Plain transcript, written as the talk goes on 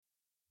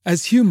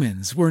As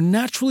humans, we're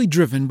naturally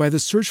driven by the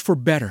search for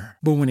better.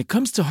 But when it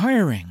comes to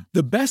hiring,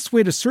 the best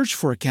way to search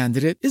for a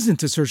candidate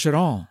isn't to search at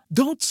all.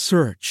 Don't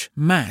search,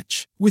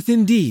 match with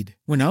Indeed.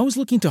 When I was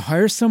looking to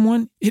hire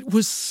someone, it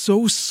was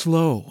so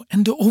slow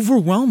and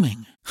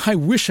overwhelming. I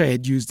wish I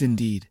had used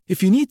Indeed.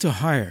 If you need to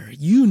hire,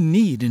 you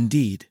need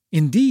Indeed.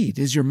 Indeed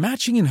is your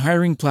matching and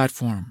hiring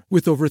platform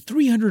with over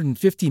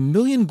 350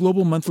 million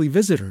global monthly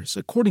visitors,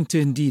 according to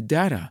Indeed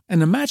data,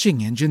 and a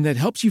matching engine that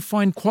helps you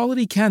find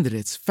quality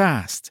candidates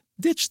fast.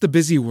 Ditch the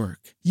busy work.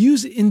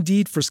 Use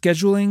Indeed for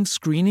scheduling,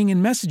 screening,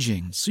 and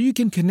messaging so you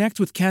can connect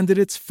with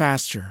candidates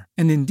faster.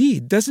 And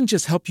Indeed doesn't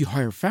just help you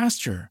hire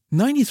faster.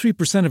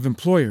 93% of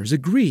employers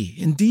agree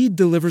Indeed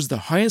delivers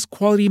the highest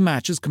quality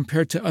matches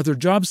compared to other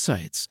job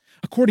sites,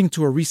 according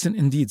to a recent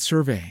Indeed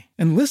survey.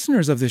 And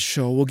listeners of this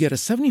show will get a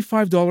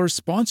 $75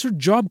 sponsored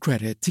job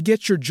credit to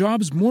get your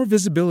jobs more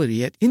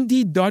visibility at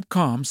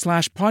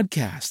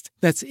Indeed.com/podcast.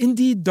 That's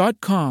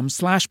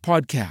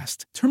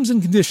Indeed.com/podcast. Terms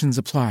and conditions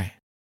apply.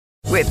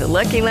 With the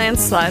Lucky Land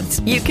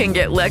Slots, you can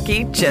get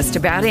lucky just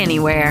about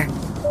anywhere.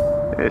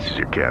 This is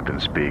your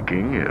captain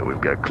speaking. We've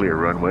got clear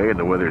runway and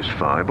the weather's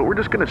fine, but we're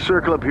just going to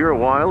circle up here a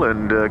while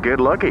and get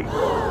lucky.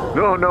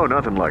 No,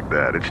 nothing like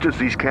that. It's just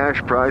these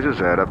cash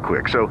prizes add up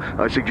quick. So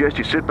I suggest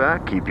you sit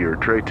back, keep your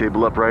tray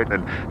table upright,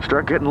 and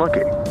start getting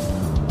lucky.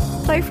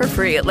 Play for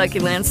free at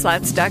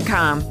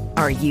LuckyLandSlots.com.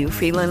 Are you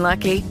feeling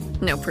lucky?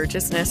 No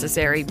purchase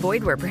necessary.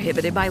 Void where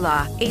prohibited by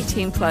law.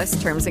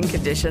 18+ terms and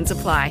conditions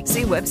apply.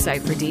 See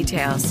website for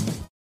details.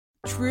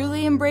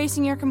 Truly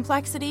embracing your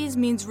complexities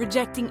means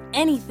rejecting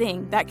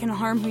anything that can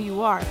harm who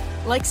you are,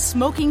 like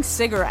smoking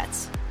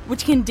cigarettes,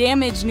 which can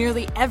damage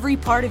nearly every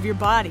part of your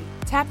body.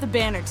 Tap the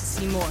banner to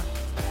see more.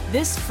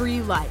 This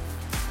free life.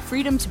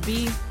 Freedom to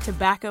be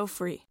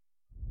tobacco-free.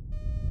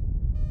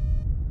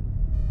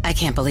 I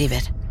can't believe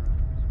it.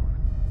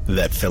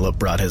 That Philip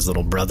brought his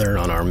little brother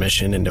on our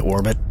mission into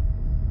orbit.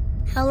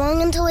 How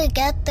long until we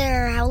get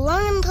there? How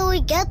long until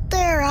we get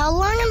there? How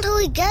long until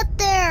we get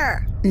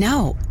there?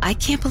 No, I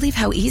can't believe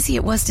how easy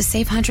it was to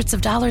save hundreds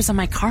of dollars on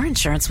my car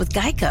insurance with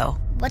Geico.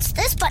 What's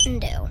this button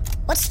do?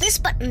 What's this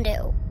button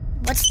do?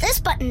 What's this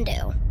button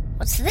do?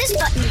 What's this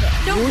button do?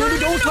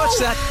 Don't touch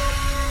that!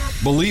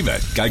 Believe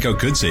it, Geico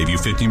could save you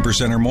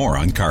 15% or more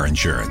on car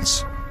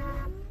insurance.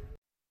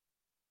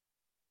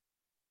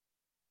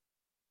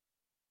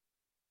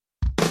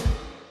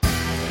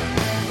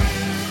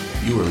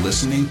 You are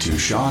listening to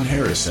Sean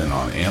Harrison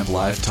on Amp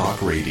Life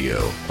Talk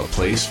Radio, a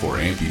place for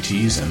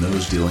amputees and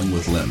those dealing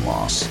with limb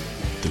loss.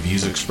 The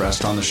views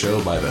expressed on the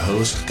show by the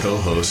host,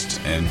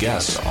 co-hosts, and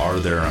guests are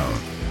their own.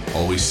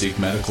 Always seek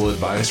medical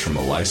advice from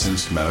a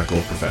licensed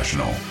medical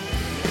professional.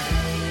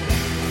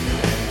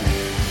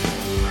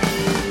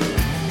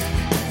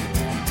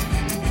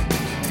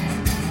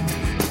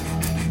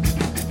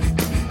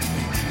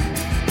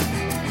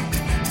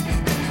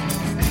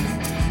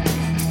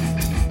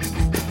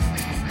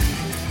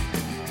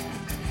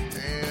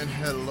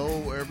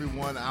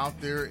 Out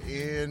there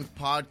in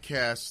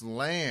podcast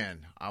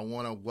land, I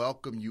want to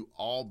welcome you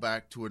all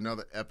back to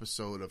another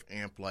episode of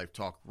Amp Life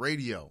Talk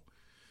Radio.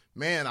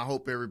 Man, I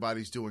hope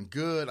everybody's doing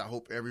good. I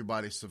hope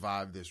everybody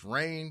survived this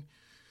rain.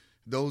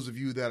 Those of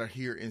you that are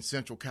here in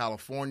Central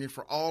California,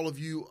 for all of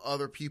you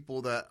other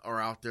people that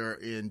are out there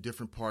in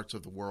different parts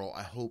of the world,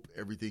 I hope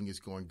everything is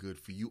going good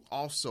for you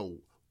also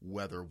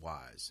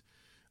weather-wise.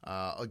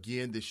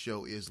 Again, this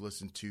show is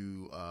listened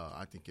to,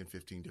 I think, in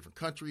 15 different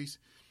countries.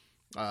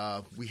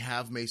 We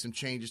have made some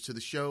changes to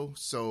the show,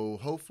 so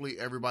hopefully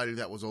everybody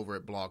that was over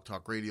at Blog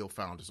Talk Radio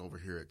found us over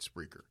here at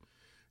Spreaker.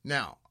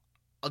 Now,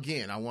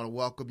 again, I want to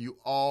welcome you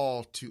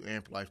all to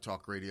Amp Life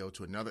Talk Radio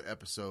to another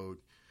episode,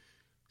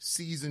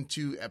 Season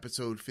 2,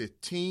 Episode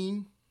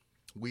 15.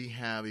 We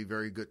have a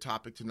very good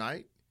topic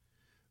tonight,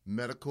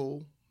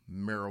 medical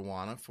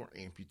marijuana for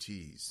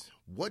amputees.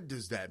 What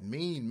does that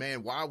mean,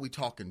 man? Why are we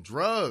talking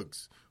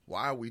drugs?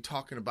 Why are we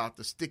talking about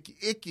the sticky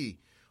icky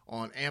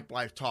on Amp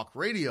Life Talk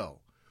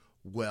Radio?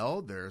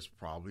 Well, there's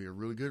probably a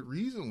really good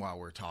reason why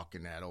we're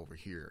talking that over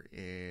here,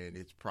 and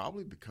it's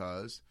probably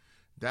because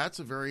that's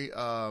a very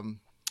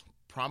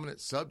prominent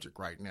subject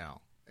right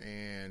now,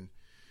 and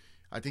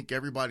I think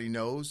everybody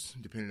knows,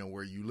 depending on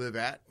where you live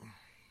at,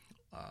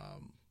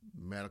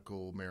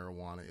 medical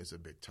marijuana is a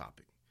big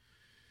topic.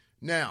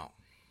 Now,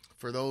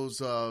 for those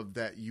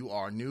that you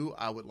are new,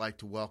 I would like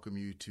to welcome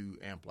you to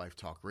Amp Life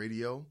Talk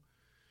Radio,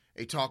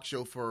 a talk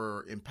show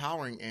for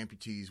empowering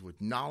amputees with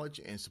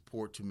knowledge and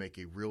support to make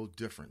a real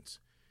difference.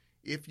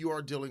 If you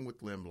are dealing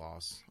with limb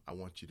loss, I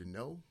want you to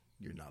know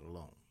you're not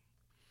alone.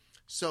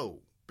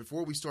 So,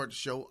 before we start the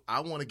show, I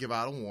want to give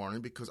out a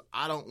warning because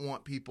I don't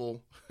want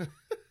people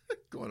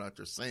going out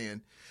there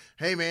saying,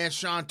 hey man,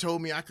 Sean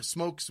told me I could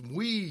smoke some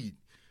weed.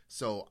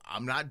 So,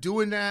 I'm not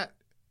doing that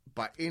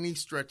by any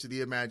stretch of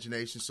the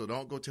imagination. So,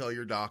 don't go tell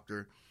your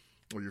doctor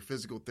or your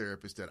physical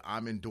therapist that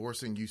I'm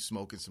endorsing you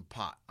smoking some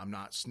pot. I'm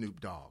not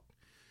Snoop Dogg.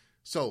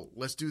 So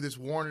let's do this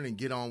warning and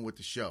get on with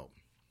the show.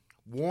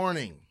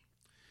 Warning,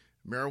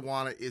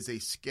 marijuana is a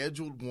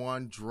Scheduled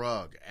I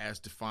drug as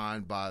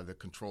defined by the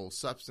Controlled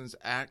Substance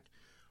Act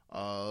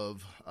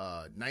of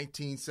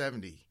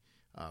 1970,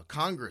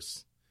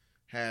 Congress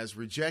has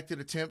rejected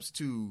attempts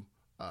to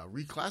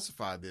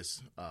reclassify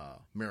this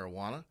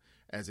marijuana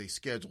as a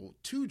Schedule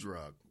II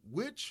drug,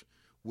 which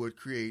would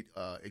create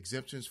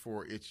exemptions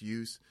for its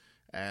use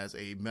as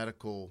a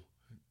medical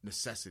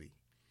necessity.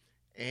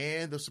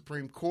 And the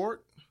Supreme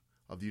Court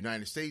of the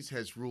United States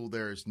has ruled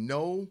there is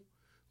no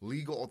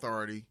legal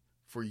authority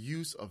for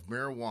use of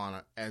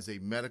marijuana as a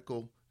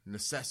medical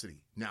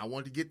necessity. Now, I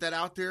wanted to get that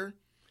out there,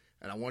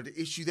 and I wanted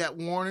to issue that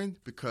warning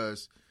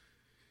because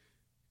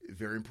it's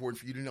very important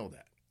for you to know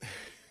that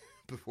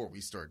before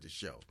we start the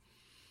show.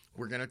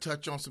 We're going to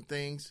touch on some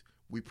things.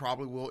 We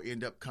probably will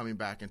end up coming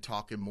back and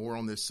talking more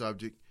on this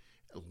subject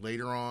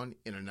later on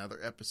in another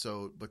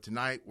episode. But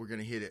tonight, we're going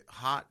to hit it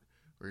hot,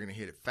 we're going to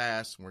hit it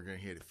fast, and we're going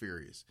to hit it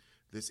furious.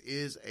 This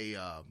is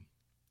a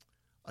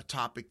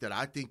topic that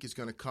I think is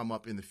going to come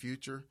up in the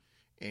future,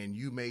 and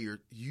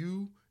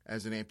you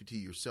as an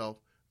amputee yourself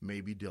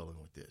may be dealing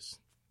with this.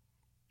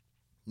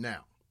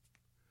 Now,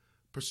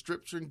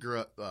 prescription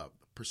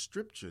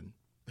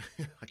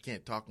I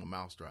can't talk, my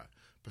mouth's dry.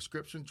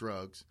 Prescription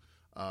drugs,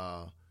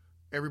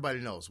 everybody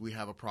knows we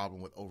have a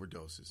problem with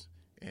overdoses,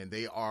 and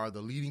they are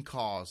the leading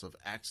cause of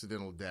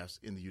accidental deaths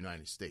in the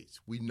United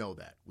States. We know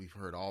that. We've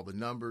heard all the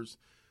numbers.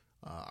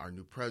 Our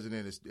new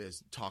president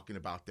is talking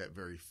about that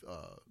very,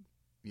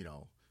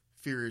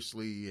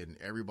 furiously, and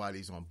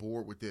everybody's on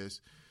board with this.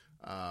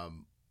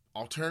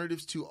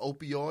 Alternatives to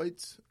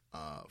opioids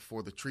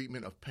for the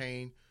treatment of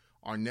pain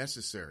are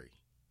necessary.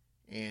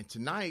 And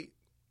tonight,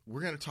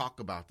 we're going to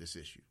talk about this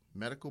issue,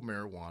 medical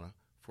marijuana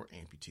for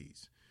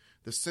amputees.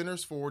 The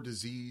Centers for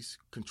Disease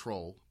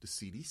Control, the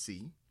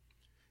CDC,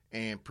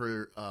 and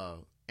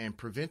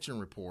prevention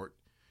report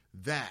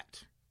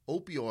that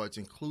opioids,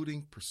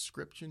 including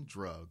prescription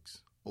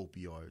drugs,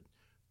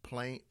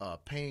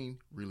 pain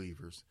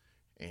relievers,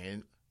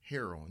 and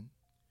heroin,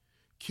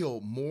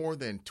 killed more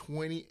than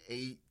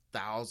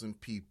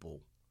 28,000 people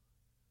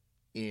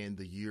in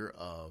the year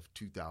of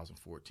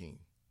 2014.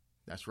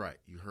 That's right.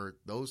 You heard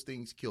those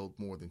things killed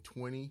more than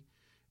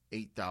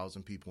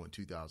 28,000 people in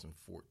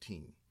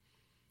 2014.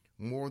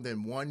 More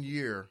than 1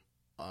 year,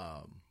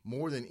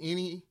 more than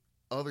any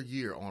other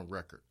year on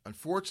record.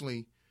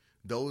 Unfortunately,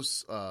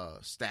 those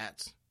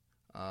stats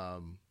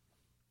has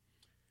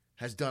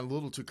done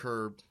little to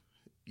curb,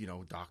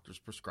 doctors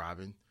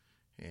prescribing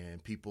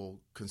and people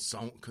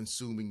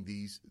consuming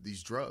these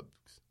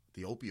drugs,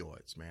 the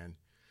opioids, man.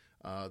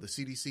 The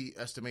CDC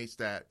estimates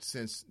that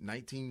since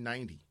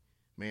 1990,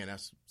 man,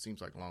 that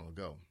seems like long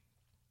ago,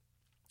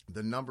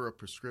 the number of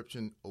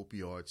prescription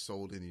opioids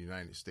sold in the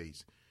United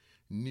States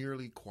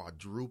nearly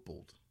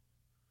quadrupled.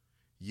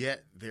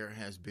 Yet there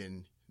has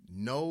been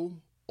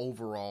no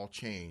overall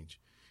change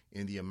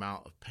in the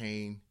amount of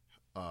pain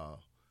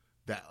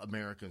that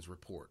Americans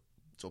report.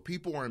 So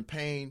people are in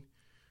pain.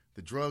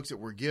 The drugs that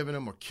we're giving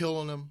them are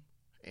killing them,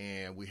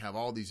 and we have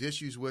all these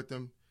issues with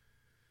them.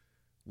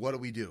 What do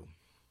we do?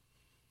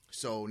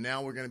 So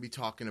now we're going to be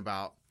talking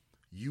about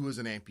you as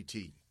an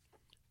amputee,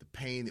 the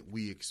pain that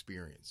we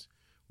experience.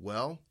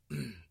 Well,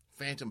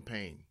 phantom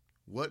pain.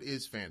 What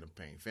is phantom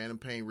pain? Phantom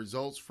pain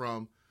results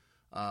from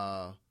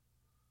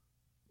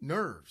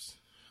nerves,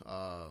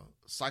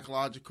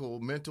 psychological,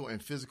 mental,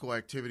 and physical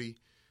activity,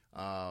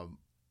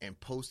 and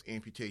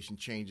post-amputation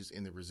changes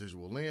in the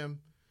residual limb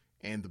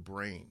and the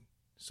brain.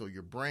 So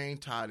your brain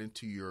tied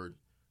into your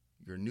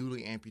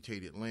newly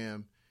amputated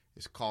limb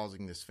is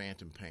causing this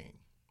phantom pain.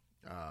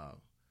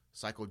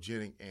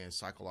 Psychogenic and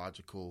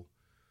psychological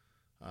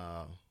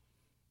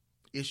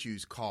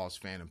issues cause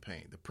phantom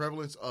pain. The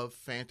prevalence of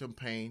phantom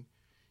pain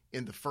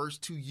in the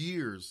first 2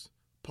 years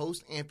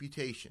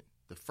post-amputation,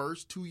 the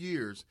first 2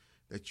 years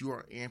that you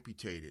are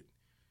amputated,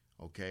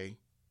 okay,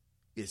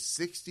 is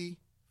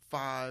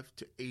 65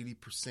 to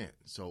 80%.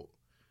 So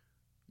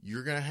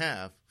you're going to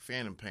have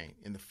phantom pain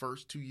in the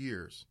first 2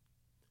 years.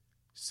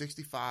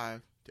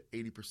 65 to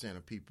 80%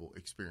 of people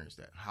experience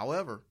that.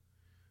 However,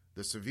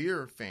 the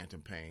severe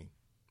phantom pain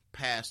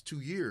past 2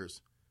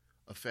 years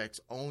affects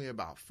only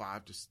about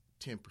 5 to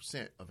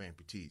 10% of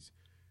amputees.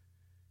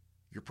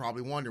 You're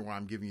probably wondering why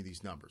I'm giving you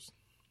these numbers.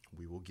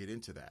 We will get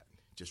into that.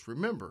 Just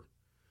remember,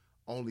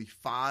 only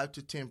 5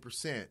 to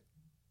 10%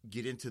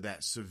 get into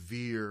that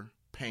severe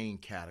pain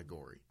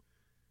category.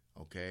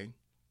 Okay?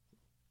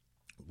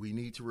 We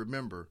need to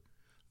remember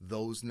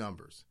those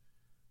numbers.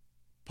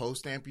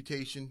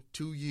 Post-amputation,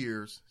 2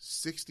 years,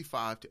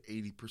 65 to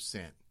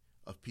 80%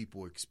 of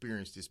people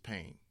experience this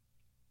pain.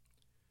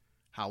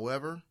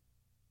 However,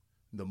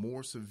 the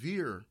more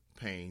severe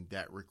pain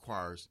that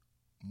requires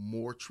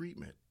more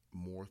treatment,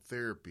 more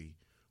therapy,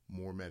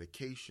 more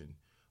medication,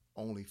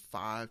 only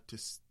 5 to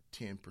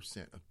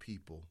 10% of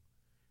people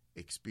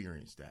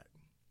experience that.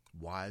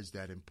 Why is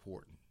that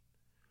important?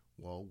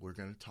 Well, we're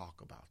going to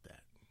talk about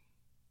that.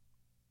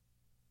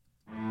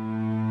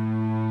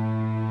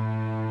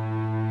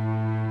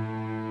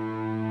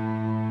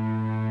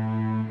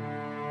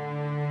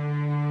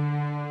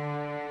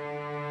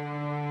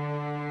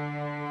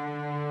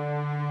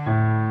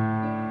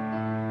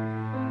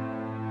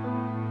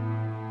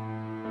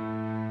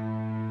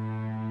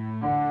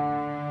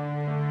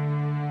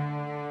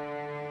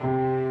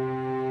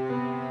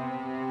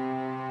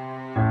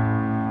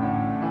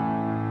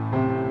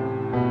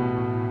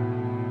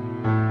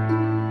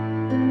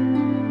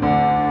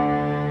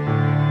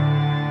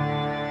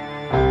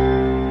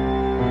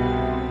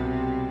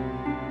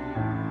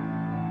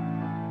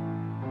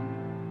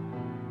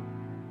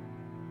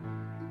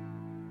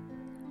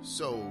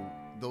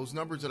 those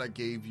numbers that I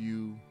gave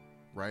you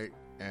right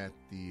at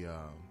the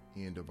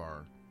end of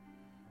our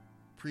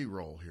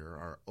pre-roll here,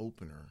 our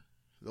opener,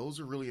 those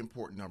are really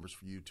important numbers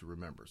for you to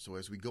remember. So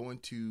as we go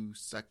into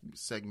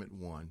segment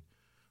 1,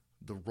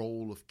 the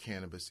role of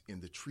cannabis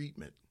in the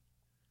treatment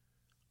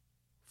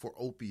for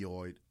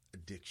opioid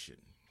addiction.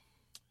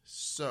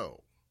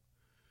 So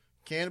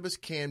cannabis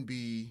can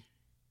be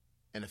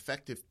an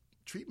effective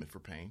treatment for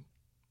pain.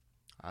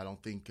 I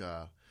think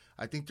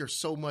there's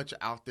so much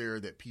out there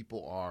that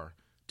people are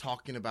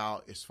talking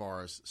about as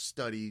far as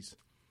studies.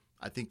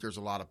 I think there's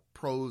a lot of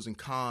pros and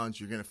cons.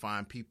 You're going to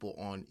find people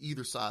on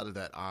either side of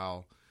that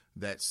aisle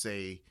that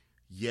say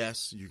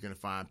yes. You're going to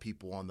find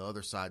people on the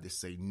other side that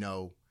say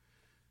no.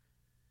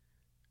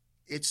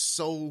 It's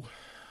so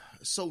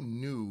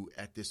new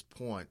at this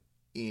point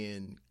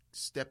in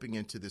stepping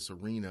into this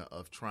arena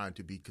of trying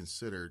to be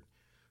considered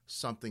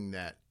something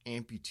that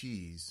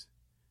amputees,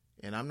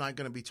 and I'm not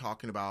going to be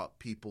talking about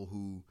people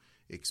who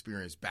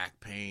experience back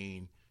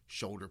pain,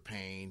 shoulder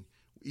pain,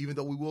 even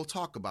though we will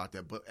talk about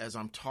that. But as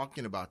I'm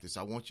talking about this,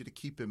 I want you to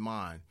keep in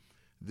mind,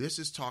 this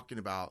is talking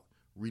about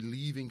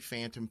relieving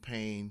phantom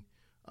pain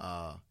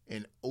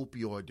and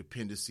opioid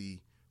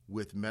dependency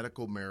with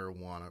medical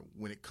marijuana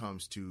when it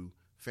comes to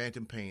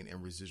phantom pain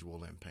and residual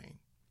limb pain.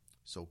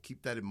 So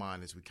keep that in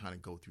mind as we kind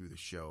of go through the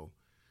show.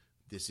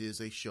 This is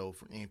a show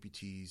for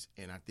amputees,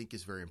 and I think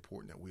it's very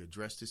important that we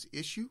address this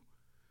issue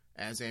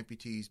as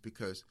amputees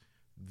because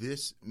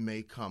this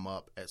may come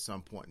up at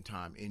some point in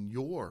time in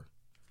your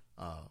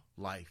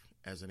life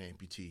as an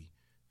amputee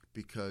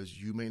because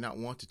you may not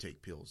want to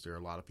take pills. There are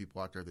a lot of people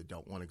out there that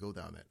don't want to go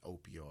down that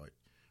opioid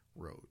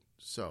road.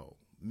 So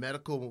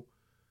medical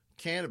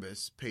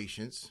cannabis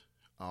patients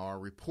are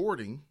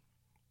reporting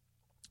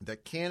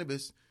that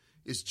cannabis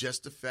is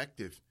just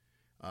effective,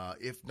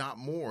 if not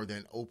more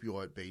than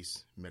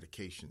opioid-based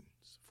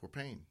medications for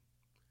pain.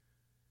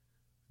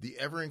 The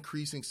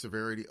ever-increasing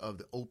severity of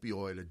the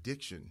opioid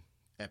addiction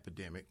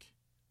epidemic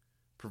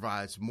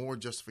provides more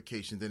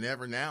justification than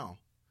ever now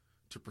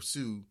to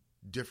pursue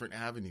different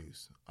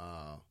avenues.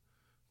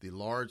 The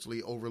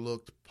largely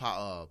overlooked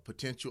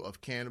potential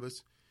of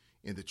cannabis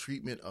in the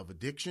treatment of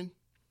addiction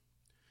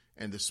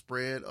and the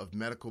spread of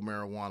medical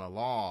marijuana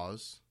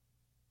laws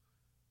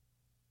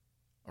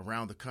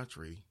around the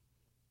country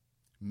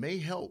may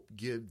help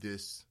give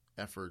this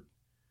effort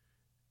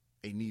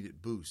a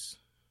needed boost.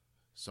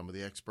 Some of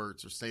the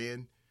experts are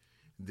saying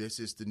this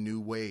is the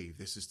new wave.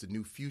 This is the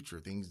new future.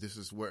 This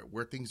is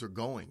where things are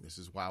going. This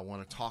is why I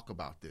want to talk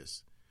about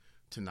this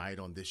tonight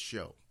on this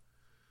show.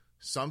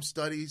 Some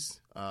studies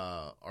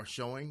are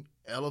showing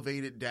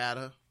elevated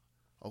data.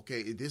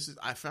 Okay,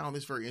 I found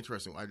this very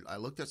interesting. I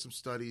looked at some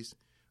studies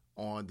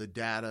on the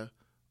data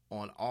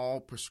on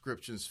all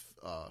prescriptions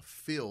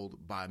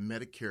filled by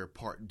Medicare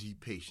Part D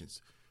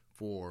patients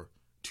for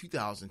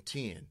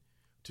 2010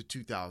 to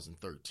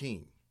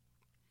 2013.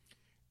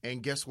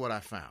 And guess what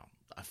I found?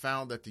 I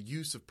found that the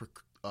use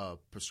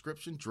of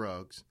prescription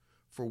drugs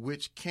for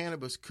which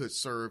cannabis could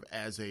serve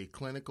as a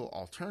clinical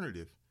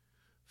alternative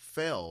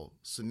fell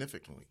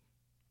significantly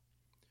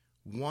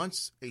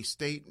once a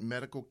state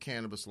medical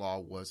cannabis law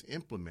was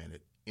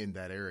implemented in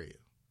that area.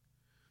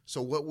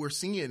 So what we're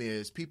seeing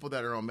is people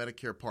that are on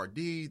Medicare Part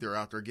D, they're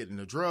out there getting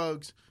the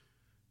drugs.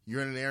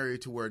 You're in an area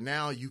to where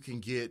now you can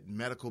get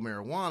medical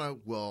marijuana.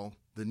 Well,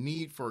 the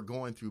need for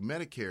going through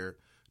Medicare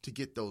to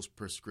get those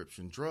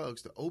prescription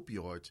drugs, the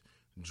opioids,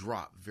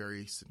 dropped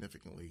very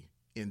significantly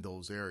in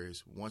those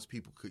areas once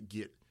people could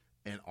get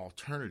an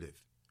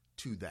alternative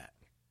to that.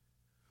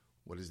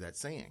 What is that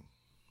saying?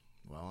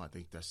 Well, I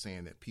think that's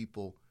saying that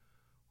people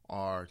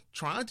are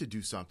trying to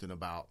do something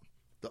about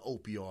the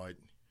opioid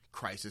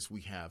crisis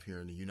we have here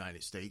in the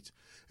United States.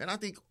 And I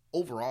think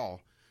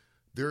overall,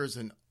 there is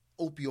an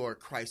opioid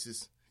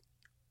crisis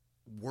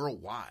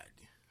worldwide.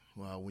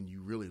 Well, when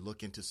you really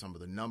look into some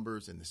of the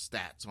numbers and the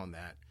stats on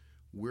that,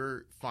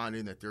 we're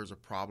finding that there's a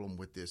problem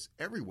with this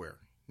everywhere,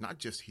 not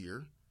just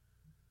here.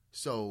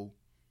 So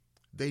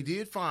they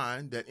did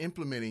find that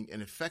implementing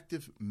an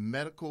effective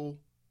medical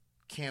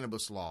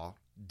cannabis law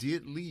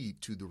did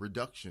lead to the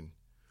reduction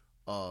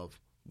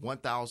of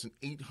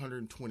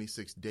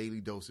 1,826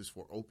 daily doses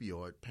for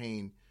opioid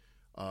pain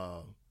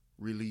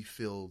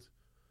relief-filled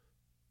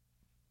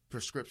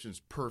prescriptions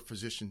per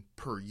physician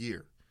per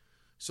year.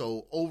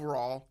 So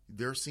overall,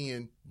 they're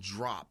seeing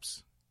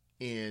drops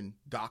in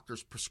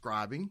doctors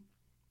prescribing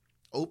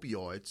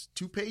opioids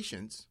to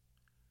patients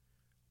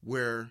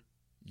where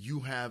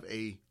you have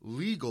a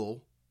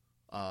legal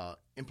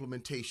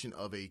implementation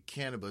of a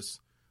cannabis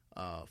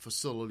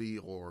facility,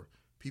 or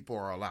people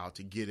are allowed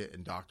to get it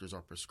and doctors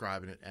are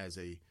prescribing it as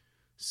a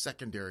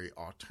secondary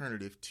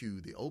alternative to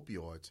the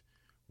opioids.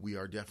 We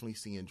are definitely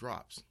seeing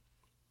drops.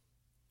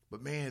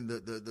 But man,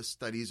 the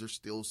studies are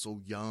still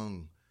so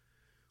young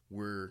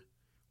where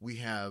we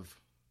have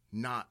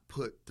not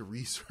put the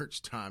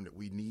research time that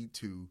we need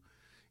to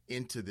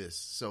into this.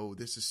 So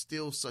this is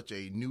still such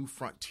a new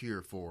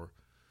frontier for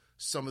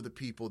some of the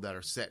people that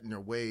are set in their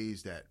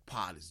ways that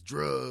pot is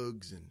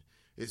drugs and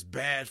it's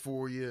bad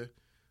for you.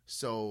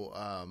 So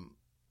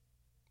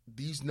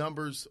these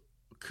numbers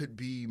could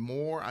be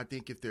more, I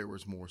think, if there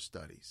was more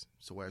studies.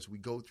 So as we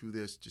go through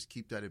this, just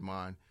keep that in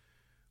mind.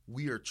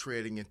 We are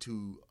treading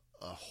into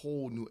a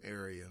whole new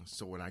area.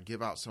 So when I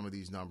give out some of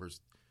these numbers,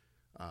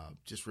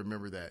 just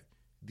remember that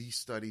these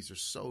studies are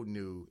so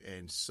new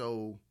and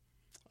so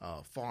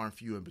far and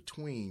few in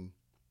between.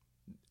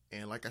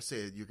 And like I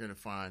said, you're going to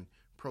find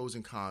pros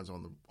and cons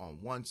on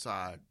one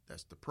side.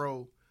 That's the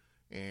pro.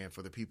 And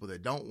for the people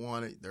that don't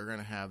want it, they're going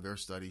to have their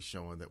studies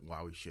showing that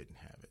why we shouldn't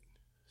have it.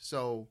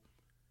 So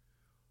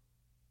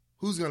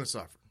who's going to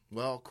suffer?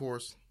 Well, of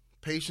course,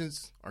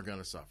 patients are going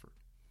to suffer.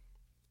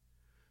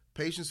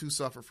 Patients who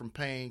suffer from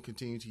pain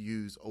continue to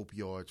use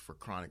opioids for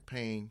chronic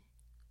pain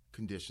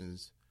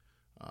conditions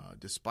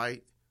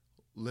despite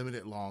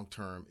limited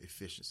long-term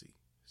efficacy.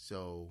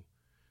 So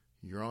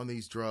you're on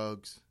these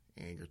drugs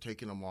and you're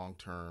taking them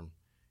long-term,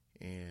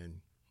 and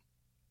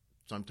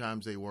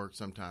sometimes they work,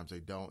 sometimes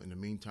they don't. In the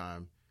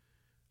meantime,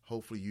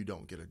 hopefully you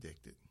don't get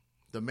addicted.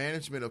 The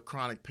management of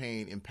chronic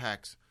pain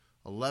impacts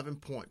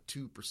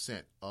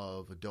 11.2%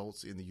 of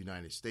adults in the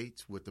United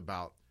States, with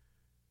about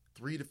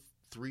 3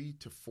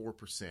 to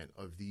 4%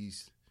 of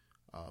these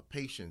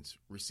patients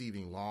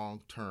receiving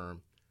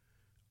long-term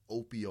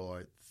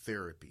opioid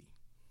therapy.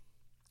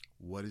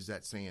 What is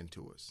that saying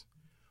to us?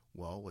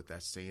 Well, what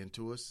that's saying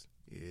to us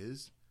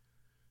is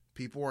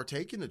people are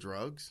taking the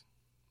drugs,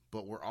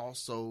 but we're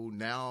also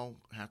now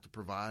have to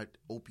provide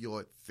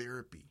opioid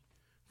therapy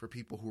for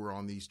people who are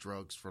on these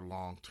drugs for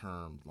long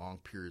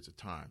periods of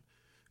time.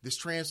 This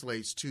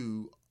translates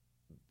to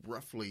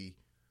roughly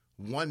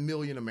 1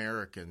 million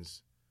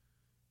Americans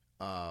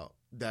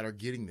that are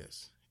getting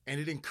this. And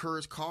it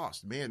incurs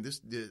cost. Man,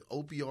 the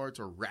opioids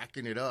are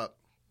racking it up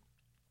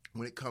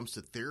when it comes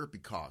to therapy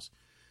costs.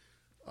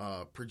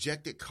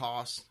 Projected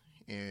costs,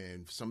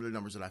 and some of the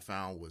numbers that I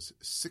found was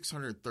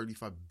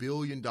 $635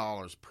 billion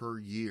per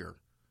year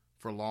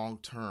for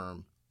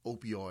long-term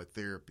opioid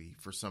therapy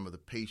for some of the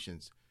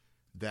patients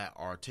that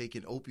are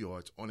taking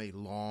opioids on a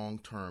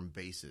long-term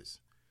basis.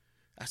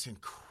 That's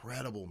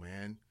incredible,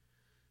 man.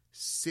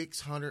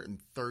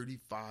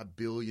 $635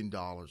 billion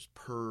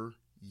per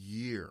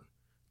year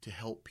to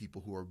help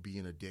people who are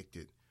being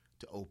addicted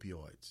to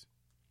opioids.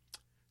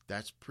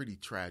 That's pretty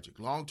tragic.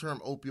 Long-term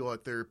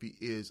opioid therapy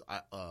is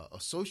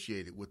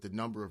associated with the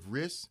number of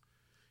risks.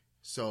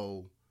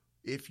 So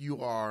if you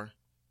are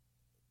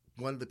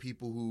one of the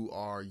people who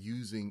are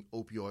using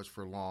opioids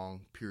for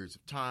long periods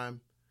of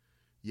time,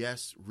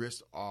 yes,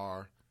 risks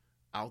are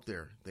out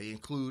there. They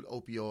include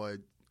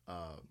opioid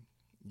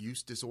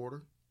use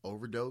disorder,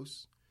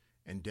 overdose,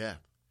 and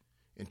death.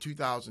 In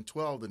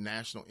 2012, the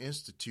National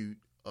Institute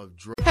of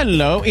Drug...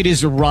 Hello, it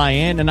is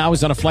Ryan, and I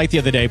was on a flight the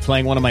other day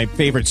playing one of my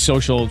favorite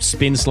social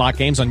spin slot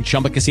games on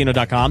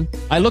ChumbaCasino.com.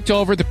 I looked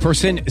over at the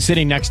person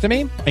sitting next to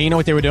me, and you know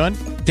what they were doing?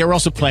 They were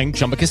also playing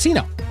Chumba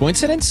Casino.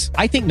 Coincidence?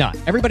 I think not.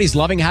 Everybody's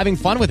loving having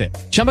fun with it.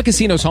 Chumba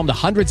Casino is home to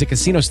hundreds of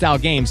casino-style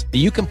games that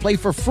you can play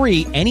for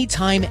free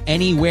anytime,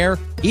 anywhere,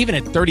 even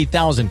at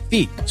 30,000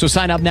 feet. So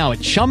sign up now at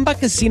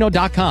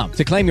ChumbaCasino.com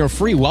to claim your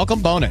free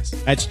welcome bonus.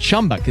 That's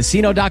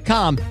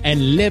ChumbaCasino.com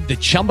and live the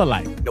Chumba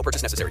life. No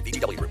purchase necessary.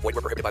 VGW. Void where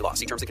prohibited by law.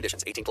 See terms and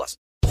conditions. 18+.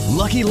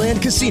 Lucky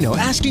Land Casino,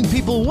 asking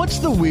people, what's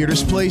the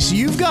weirdest place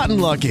you've gotten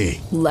lucky?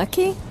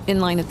 Lucky? In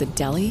line at the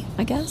deli,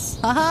 I guess?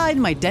 Aha,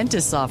 in my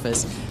dentist's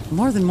office.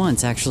 More than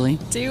once, actually.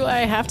 Do I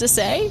have to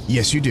say?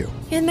 Yes, you do.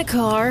 In the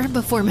car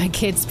before my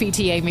kids'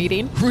 PTA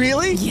meeting.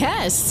 Really?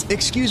 Yes.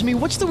 Excuse me,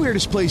 what's the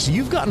weirdest place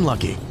you've gotten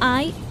lucky?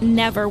 I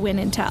never win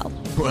and tell.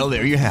 Well,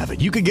 there you have it.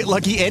 You can get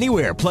lucky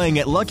anywhere, playing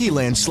at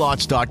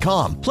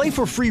LuckyLandSlots.com. Play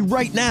for free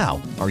right now.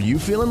 Are you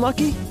feeling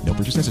lucky? No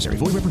purchase necessary.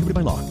 Void where prohibited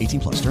by law.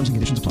 18+. Terms and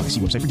conditions apply. See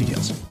website for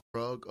details.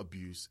 Drug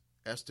abuse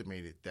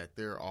estimated that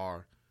there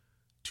are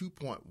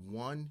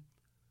 2.1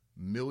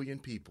 million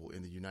people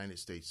in the United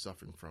States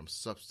suffering from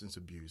substance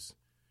abuse,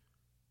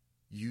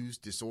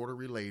 used disorder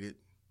related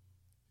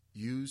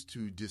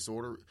to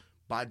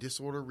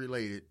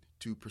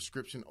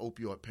prescription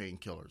opioid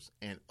painkillers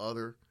and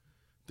other.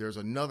 There's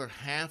another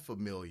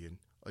 500,000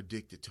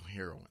 addicted to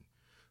heroin.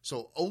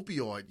 So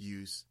opioid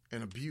use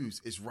and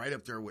abuse is right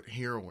up there with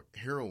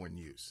heroin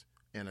use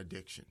and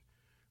addiction.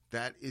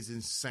 That is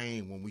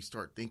insane when we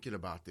start thinking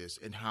about this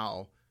and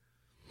how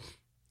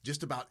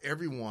just about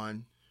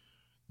everyone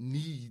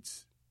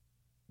needs,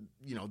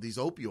 these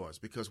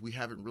opioids, because we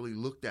haven't really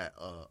looked at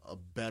a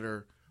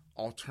better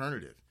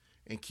alternative.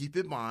 And keep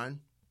in mind,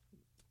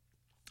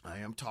 I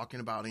am talking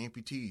about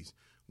amputees.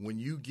 When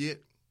you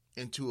get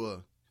into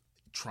a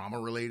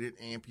trauma-related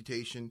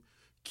amputation,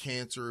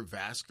 cancer,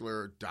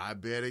 vascular,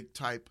 diabetic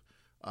type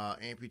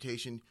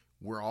amputation,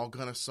 we're all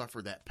going to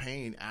suffer that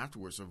pain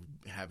afterwards of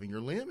having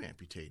your limb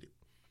amputated.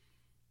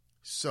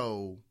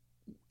 So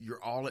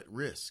you're all at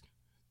risk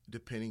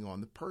depending on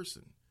the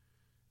person.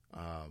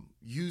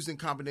 Used in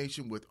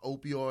combination with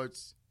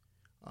opioids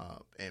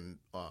and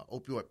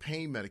opioid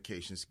pain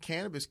medications,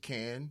 cannabis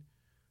can,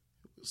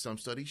 some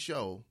studies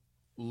show,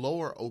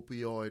 lower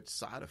opioid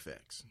side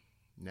effects.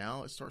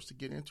 Now it starts to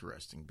get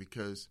interesting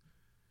because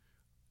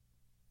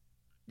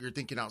you're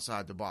thinking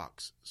outside the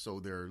box.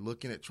 So they're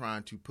looking at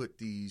trying to put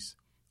these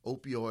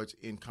opioids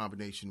in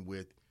combination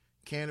with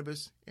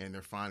cannabis, and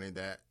they're finding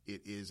that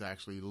it is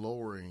actually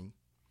lowering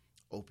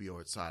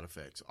opioid side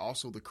effects.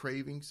 Also the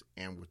cravings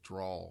and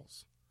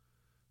withdrawals.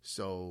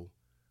 So,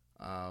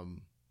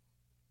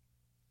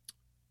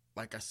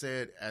 like I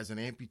said, as an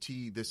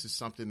amputee, this is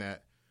something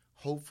that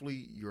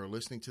hopefully you're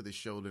listening to the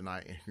show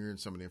tonight and hearing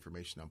some of the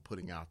information I'm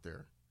putting out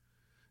there.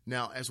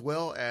 Now, as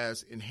well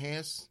as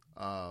enhanced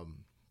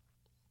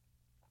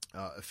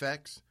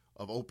effects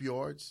of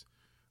opioids,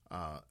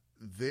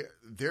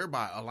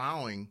 thereby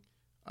allowing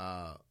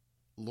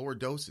lower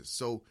doses.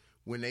 So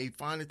when they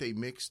find that they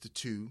mix the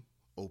two,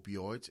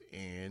 opioids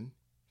and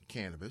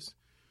cannabis,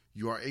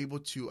 you are able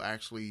to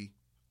actually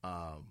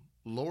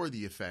lower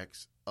the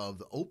effects of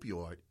the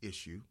opioid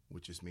issue,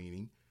 which is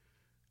meaning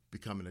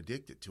becoming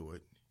addicted to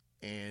it,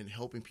 and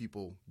helping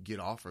people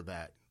get off of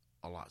that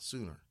a lot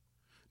sooner.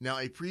 Now,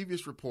 a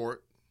previous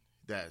report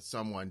that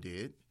someone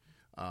did,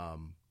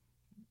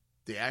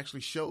 they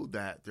actually showed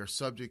that their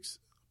subjects'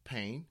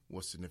 pain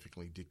was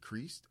significantly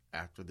decreased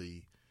after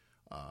the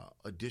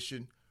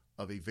addition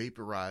of a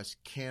vaporized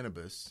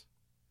cannabis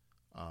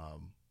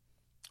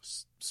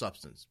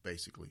substance,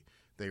 basically.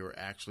 They were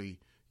actually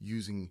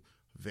using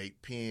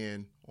vape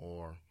pen,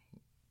 or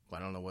I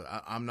don't know what,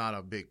 I'm not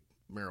a big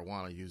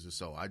marijuana user,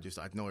 so I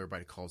know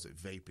everybody calls it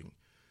vaping.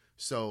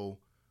 So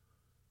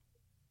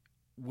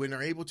when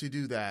they're able to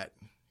do that,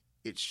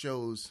 it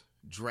shows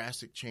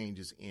drastic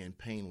changes in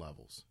pain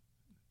levels.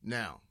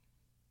 Now,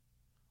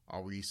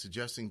 are we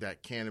suggesting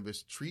that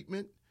cannabis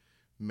treatment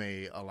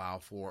may allow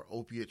for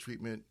opiate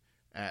treatment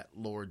at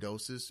lower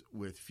doses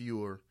with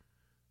fewer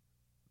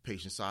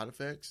patient side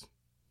effects?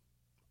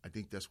 I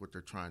think that's what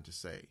they're trying to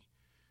say.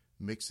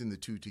 Mixing the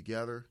two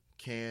together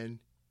can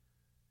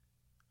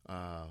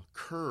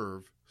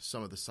curve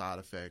some of the side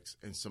effects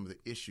and some of the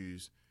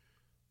issues,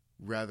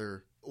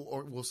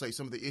 or we'll say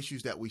some of the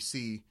issues that we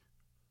see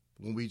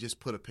when we just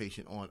put a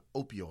patient on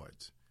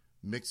opioids.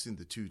 Mixing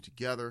the two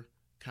together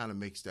kind of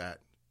makes that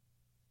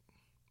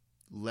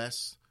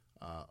less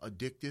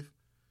addictive,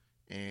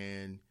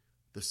 and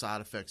the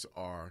side effects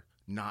are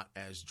not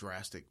as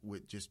drastic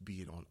with just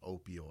being on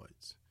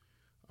opioids.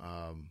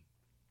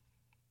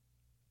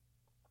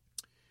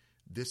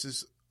 This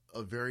is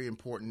a very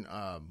important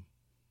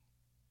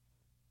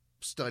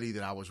study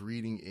that I was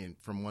reading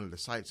from one of the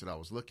sites that I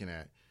was looking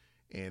at,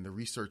 and the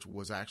research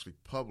was actually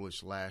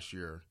published last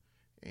year.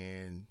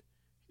 And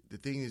the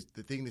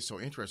thing that's so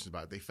interesting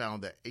about it, they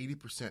found that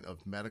 80%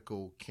 of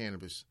medical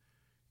cannabis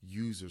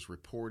users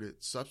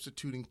reported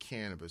substituting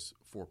cannabis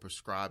for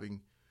prescribing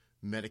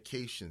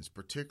medications,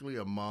 particularly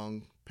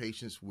among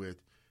patients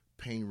with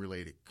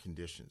pain-related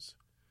conditions.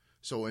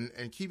 So,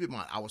 and keep in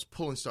mind, I was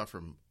pulling stuff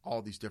from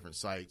all these different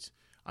sites.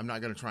 I'm not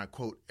going to try and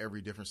quote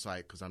every different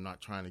site because I'm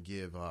not trying to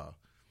give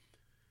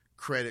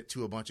credit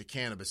to a bunch of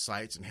cannabis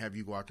sites and have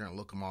you go out there and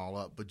look them all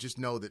up. But just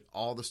know that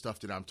all the stuff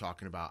that I'm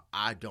talking about,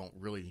 I don't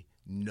really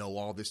know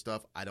all this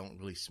stuff. I don't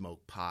really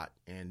smoke pot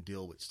and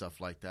deal with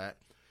stuff like that.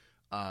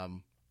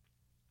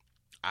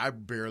 I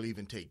barely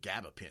even take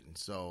gabapentin,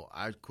 so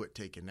I quit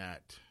taking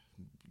that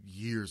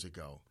years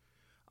ago.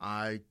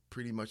 I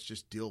pretty much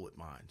just deal with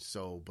mine.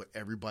 So, but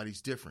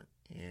everybody's different,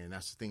 and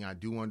that's the thing I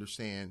do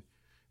understand.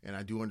 And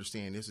I do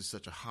understand this is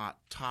such a hot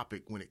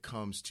topic when it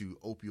comes to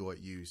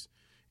opioid use,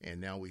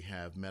 and now we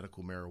have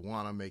medical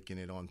marijuana making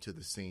it onto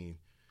the scene.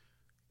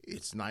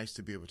 It's nice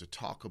to be able to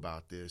talk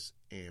about this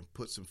and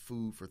put some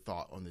food for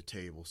thought on the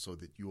table so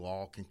that you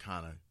all can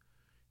kind of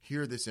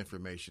hear this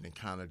information and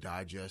kind of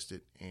digest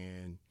it.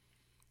 And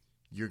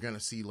you're going to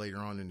see later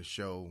on in the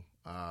show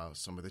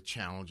some of the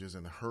challenges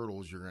and the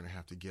hurdles you're going to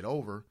have to get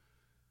over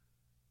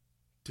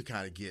to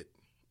kind of get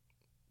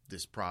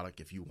this product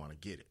if you want to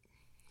get it.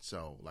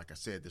 So, like I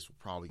said, this will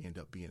probably end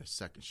up being a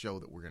second show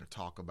that we're going to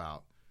talk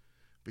about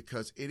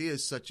because it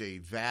is such a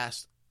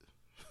vast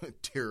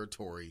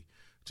territory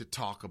to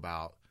talk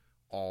about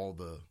all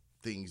the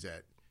things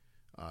that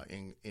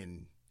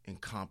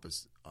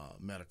encompass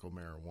medical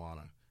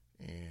marijuana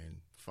and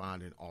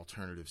finding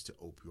alternatives to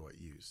opioid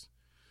use.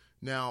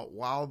 Now,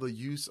 while the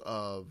use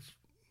of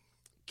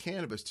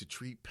cannabis to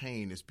treat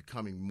pain is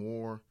becoming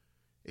more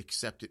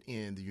accepted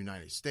in the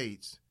United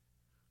States,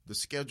 the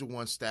Schedule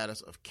I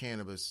status of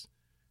cannabis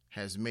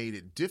has made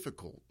it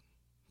difficult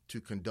to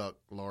conduct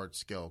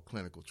large-scale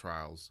clinical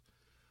trials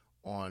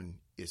on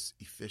its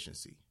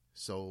efficiency.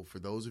 So for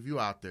those of you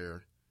out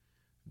there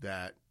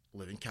that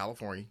live in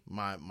California,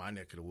 my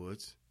neck of the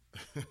woods,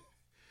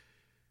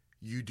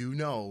 you do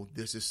know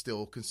this is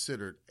still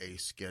considered a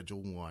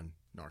Schedule I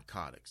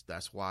narcotics.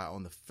 That's why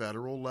on the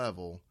federal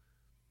level,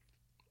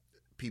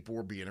 people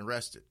were being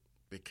arrested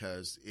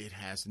because it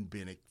hasn't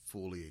been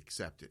fully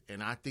accepted.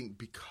 And I think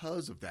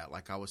because of that,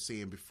 like I was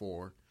saying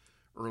before,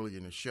 early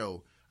in the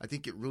show, I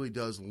think it really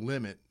does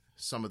limit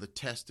some of the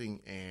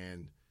testing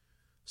and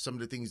some of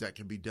the things that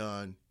can be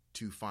done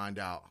to find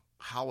out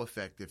how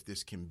effective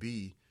this can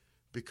be,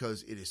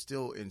 because it is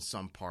still in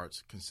some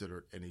parts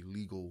considered an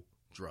illegal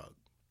drug.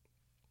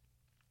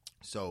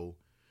 So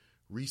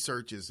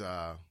research is,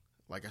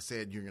 like I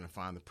said, you're going to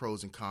find the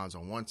pros and cons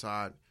on one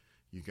side.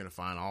 You're going to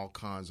find all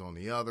cons on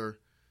the other.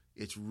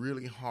 it's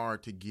really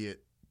hard to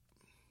get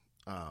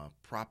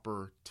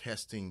proper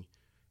testing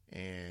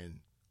and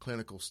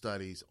clinical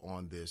studies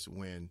on this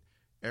when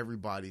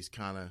everybody's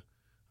kind of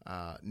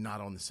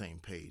not on the same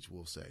page,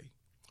 we'll say.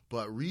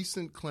 But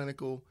recent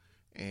clinical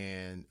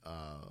and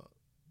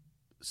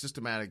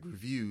systematic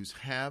reviews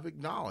have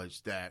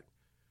acknowledged that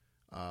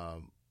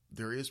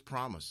there is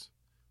promise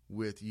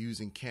with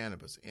using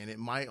cannabis, and it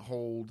might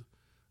hold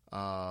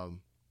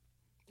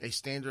a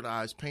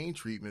standardized pain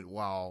treatment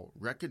while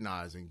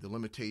recognizing the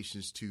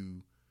limitations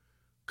to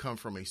come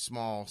from a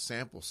small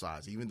sample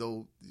size. Even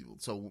though,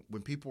 so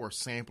when people are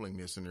sampling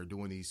this and they're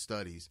doing these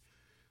studies,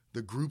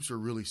 the groups are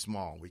really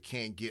small. We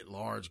can't get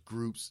large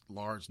groups,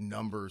 large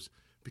numbers,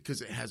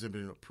 because it hasn't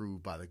been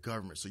approved by the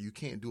government. So you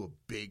can't do a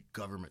big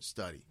government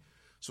study.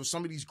 So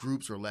some of these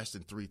groups are less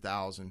than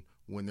 3,000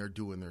 when they're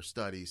doing their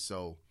studies.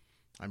 So,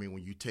 I mean,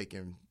 when you take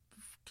in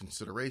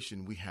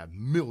consideration, we have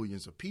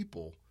millions of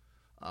people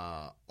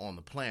on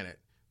the planet,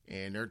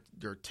 and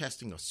they're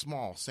testing a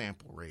small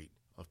sample rate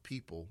of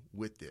people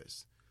with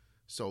this.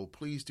 So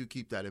please do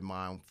keep that in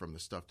mind from the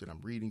stuff that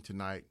I'm reading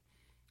tonight.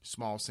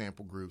 Small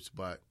sample groups,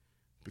 but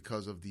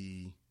because of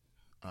the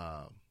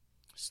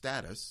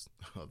status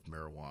of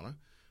marijuana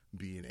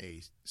being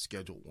a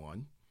Schedule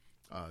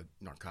I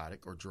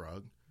narcotic or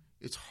drug,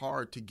 it's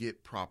hard to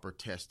get proper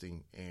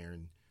testing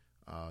and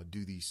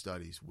do these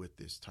studies with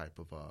this type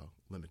of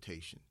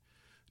limitation.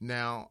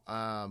 Now,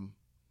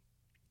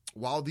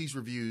 while these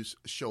reviews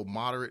show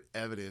moderate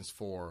evidence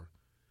for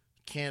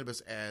cannabis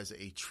as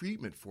a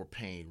treatment for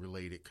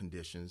pain-related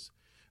conditions,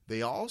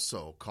 they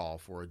also call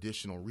for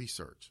additional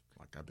research,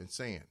 like I've been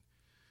saying,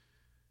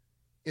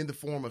 in the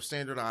form of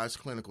standardized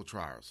clinical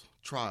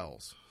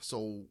trials.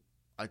 So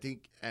I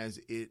think as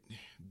it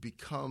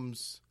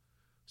becomes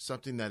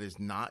something that is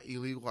not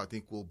illegal, I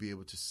think we'll be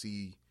able to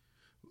see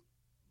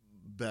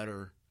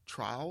better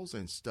trials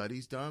and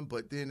studies done.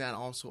 But then that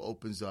also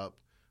opens up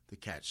the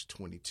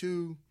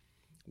catch-22,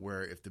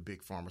 where if the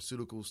big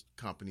pharmaceuticals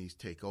companies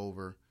take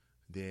over,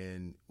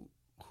 then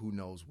who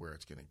knows where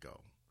it's going to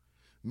go.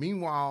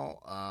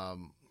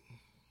 Meanwhile,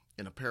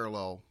 in a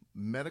parallel,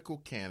 medical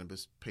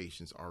cannabis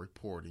patients are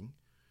reporting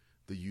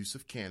the use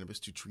of cannabis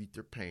to treat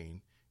their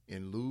pain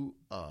in lieu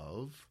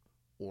of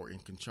or in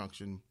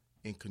conjunction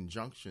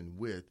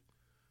with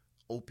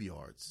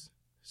opioids.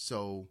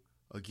 So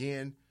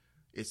again,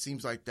 it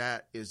seems like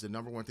that is the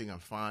number one thing I'm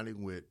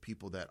finding with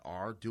people that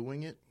are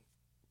doing it.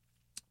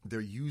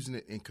 They're using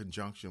it in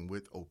conjunction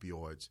with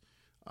opioids,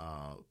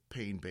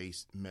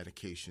 pain-based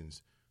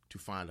medications, to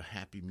find a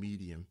happy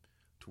medium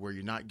to where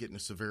you're not getting the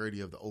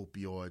severity of the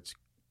opioids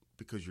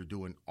because you're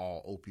doing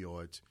all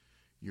opioids.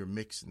 You're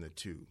mixing the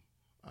two.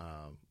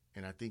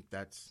 And I think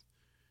that's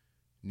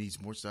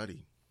needs more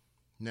study.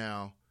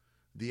 Now,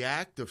 the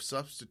act of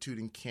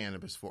substituting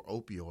cannabis for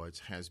opioids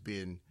has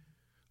been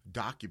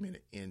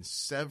documented in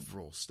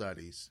several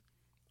studies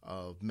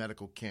of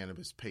medical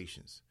cannabis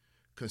patients.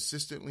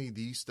 Consistently,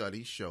 these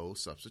studies show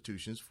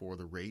substitutions for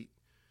rates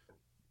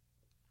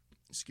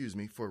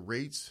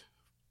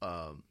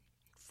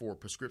for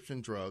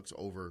prescription drugs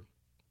over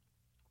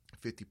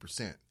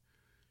 50%,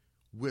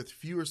 with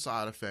fewer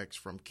side effects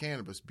from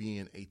cannabis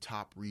being a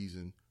top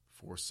reason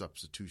for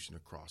substitution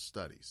across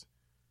studies.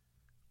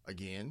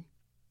 Again,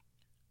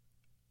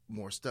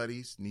 more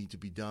studies need to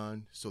be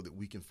done so that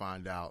we can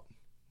find out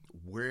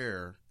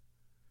where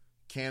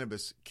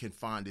cannabis can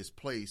find its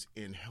place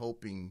in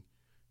helping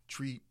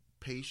treat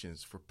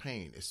patients for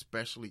pain,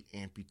 especially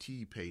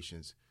amputee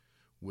patients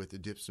with the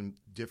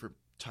different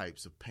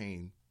types of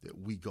pain that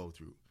we go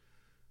through.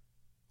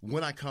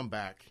 When I come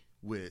back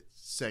with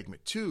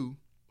segment 2,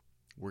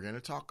 we're going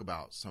to talk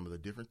about some of the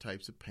different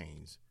types of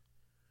pains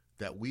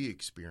that we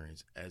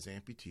experience as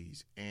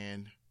amputees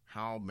and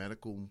how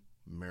medical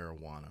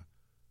marijuana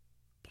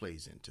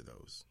plays into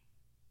those.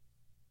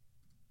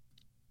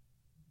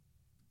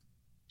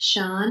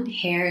 Sean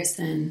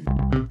Harrison.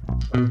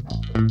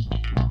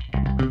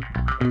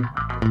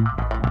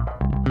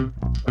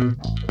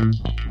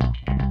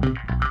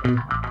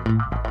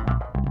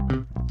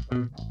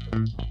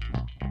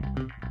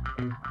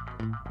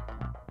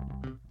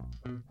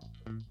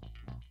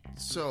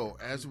 So,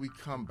 as we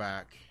come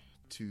back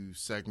to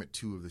segment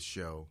 2 of the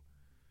show,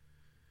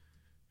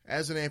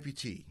 as an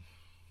amputee,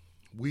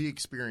 we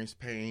experience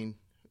pain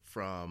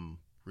from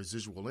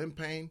residual limb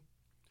pain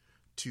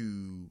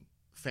to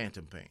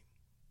phantom pain.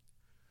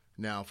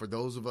 Now, for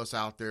those of us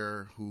out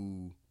there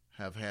who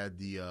have had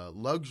the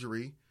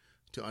luxury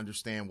to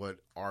understand what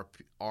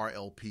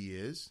RLP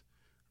is,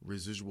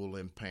 residual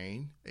limb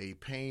pain, a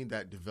pain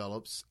that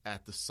develops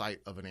at the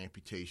site of an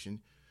amputation,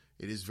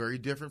 it is very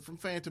different from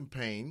phantom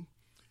pain,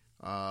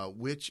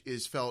 which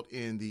is felt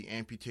in the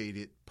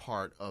amputated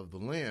part of the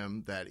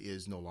limb that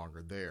is no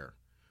longer there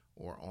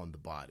or on the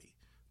body.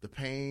 The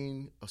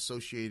pain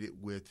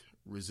associated with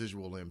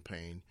residual limb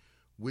pain,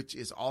 which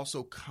is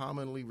also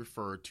commonly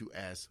referred to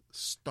as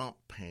stump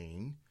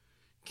pain,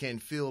 can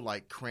feel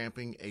like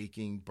cramping,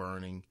 aching,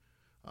 burning,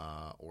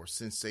 or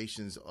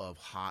sensations of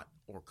hot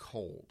or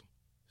cold.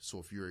 So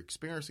if you're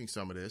experiencing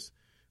some of this,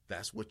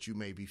 that's what you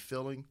may be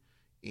feeling.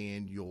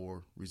 in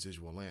your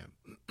residual limb.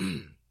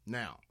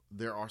 Now,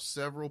 there are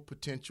several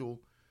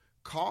potential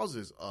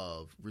causes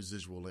of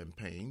residual limb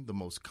pain. The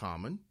most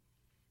common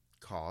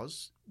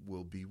cause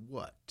will be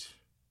what?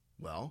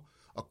 Well,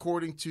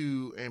 according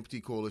to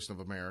Amputee Coalition of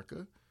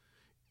America,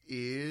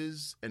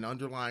 is an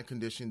underlying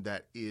condition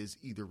that is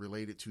either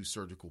related to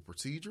surgical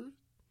procedure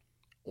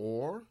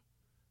or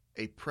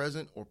a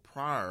present or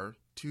prior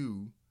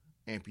to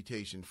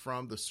amputation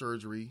from the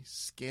surgery,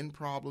 skin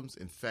problems,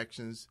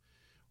 infections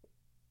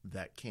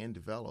that can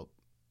develop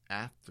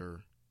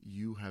after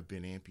you have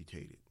been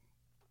amputated.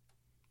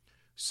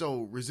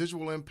 So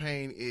residual limb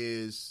pain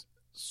is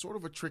sort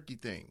of a tricky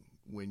thing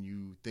when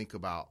you think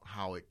about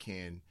how it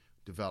can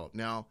develop.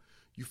 Now,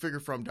 you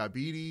figure from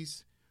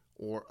diabetes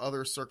or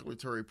other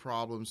circulatory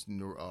problems,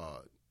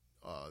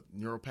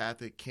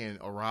 neuropathic can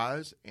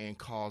arise and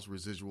cause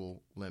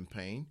residual limb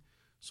pain.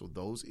 So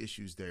those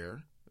issues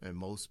there, and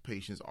most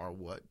patients are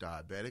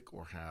diabetic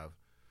or have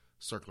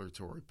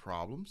circulatory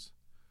problems.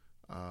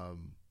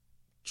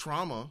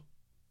 Trauma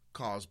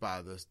caused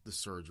by the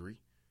surgery.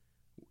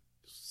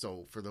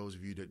 So for those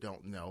of you that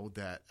don't know,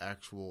 that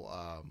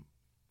actual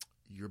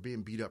you're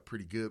being beat up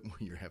pretty good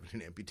when you're having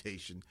an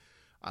amputation.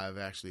 I've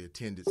actually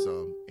attended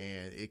some,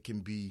 and it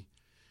can be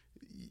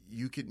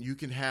you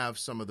can have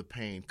some of the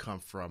pain come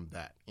from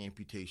that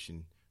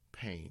amputation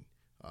pain,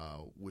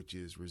 which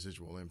is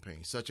residual limb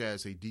pain, such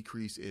as a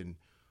decrease in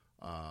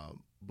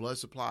blood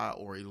supply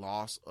or a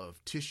loss of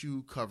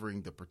tissue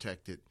covering the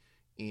protected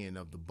end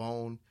of the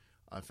bone.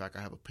 In fact,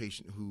 I have a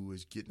patient who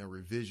is getting a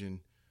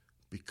revision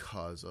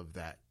because of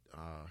that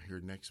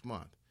here next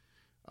month.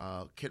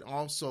 Can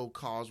also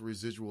cause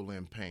residual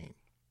limb pain.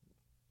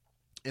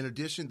 In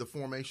addition, the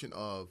formation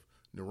of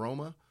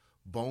neuroma,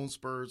 bone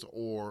spurs,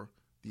 or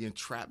the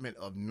entrapment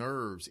of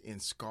nerves in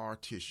scar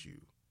tissue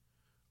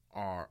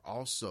are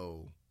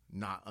also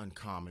not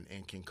uncommon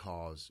and can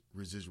cause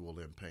residual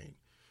limb pain.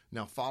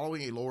 Now,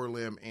 following a lower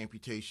limb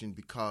amputation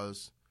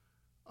because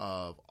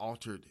of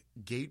altered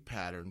gait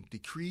pattern,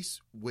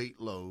 decreased weight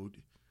load,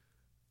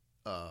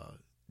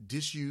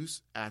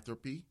 disuse,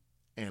 atrophy,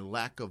 and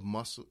lack of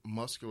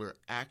muscular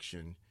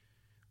action,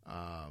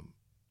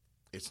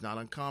 it's not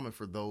uncommon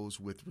for those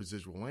with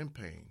residual limb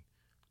pain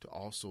to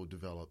also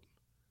develop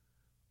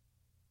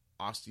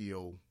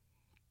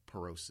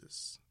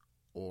osteoporosis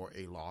or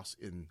a loss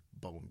in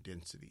bone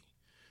density.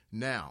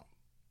 Now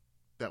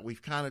that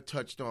we've kind of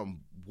touched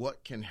on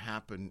what can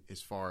happen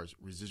as far as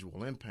residual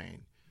limb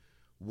pain,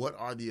 what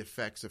are the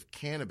effects of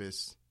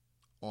cannabis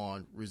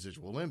on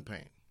residual limb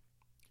pain?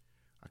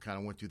 I kind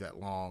of went through that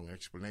long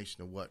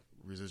explanation of what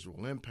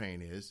residual limb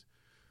pain is.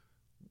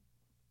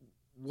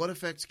 What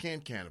effects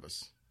can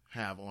cannabis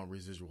have on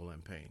residual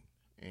limb pain?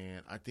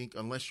 And I think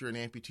unless you're an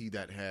amputee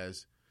that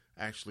has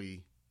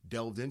actually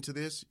delved into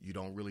this, you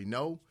don't really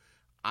know.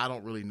 I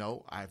don't really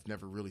know. I've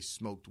never really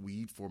smoked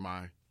weed for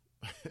my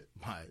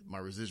my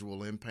residual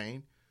limb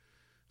pain.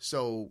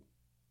 So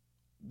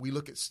we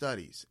look at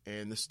studies,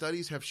 and the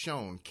studies have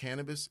shown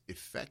cannabis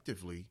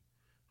effectively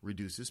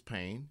reduces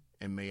pain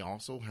and may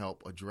also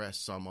help address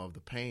some of the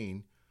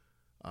pain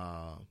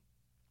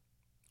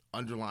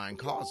underlying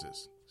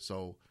causes.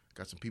 So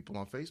got some people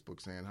on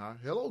Facebook saying hi.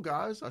 Hello,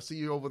 guys. I see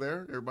you over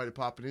there. Everybody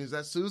popping in. Is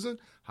that Susan?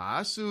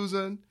 Hi,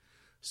 Susan.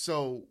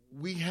 So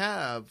we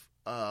have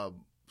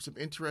some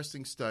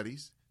interesting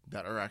studies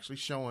that are actually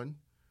showing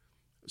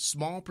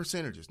small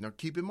percentages. Now,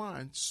 keep in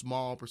mind,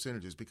 small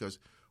percentages, because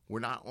we're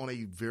not on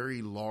a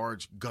very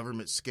large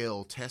government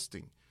scale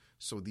testing.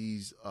 So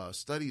these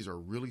studies are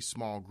really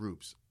small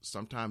groups.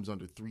 Sometimes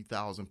under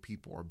 3,000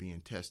 people are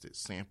being tested,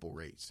 sample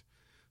rates.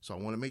 So I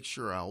want to make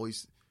sure I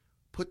always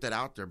put that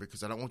out there,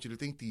 because I don't want you to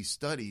think these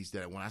studies,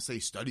 that when I say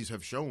studies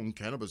have shown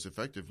cannabis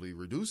effectively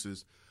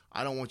reduces,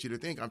 I don't want you to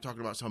think I'm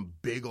talking about some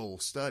big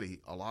old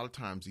study. A lot of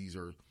times these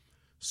are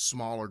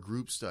smaller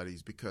group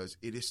studies because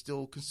it is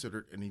still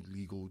considered an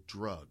illegal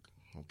drug,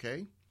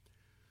 okay?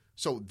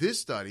 So this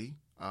study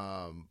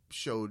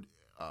showed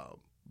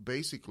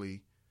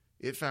basically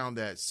it found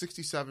that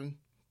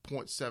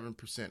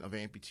 67.7% of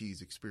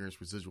amputees experienced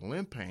residual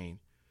limb pain,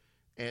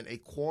 and a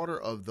quarter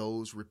of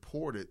those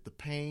reported the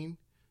pain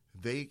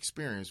they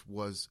experienced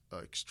was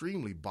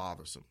extremely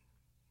bothersome.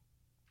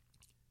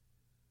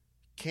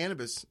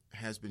 Cannabis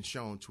has been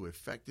shown to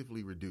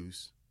effectively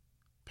reduce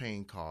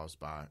pain caused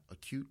by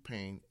acute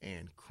pain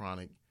and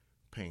chronic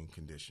pain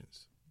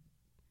conditions.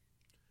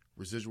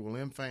 Residual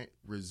limb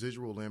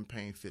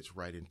pain fits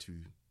right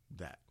into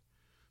that.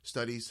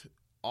 Studies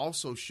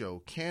also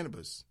show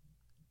cannabis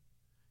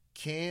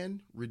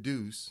can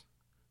reduce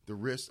the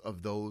risk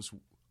of those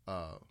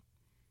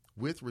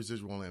with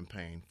residual limb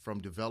pain from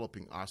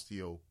developing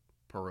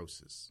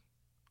osteoporosis,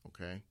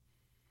 okay?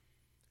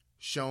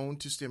 Shown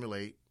to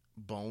stimulate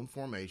bone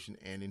formation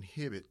and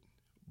inhibit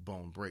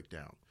bone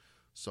breakdown.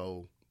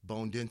 So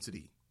bone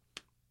density,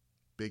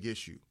 big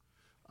issue.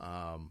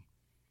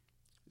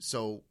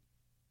 So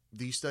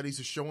these studies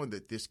are showing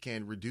that this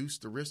can reduce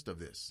the risk of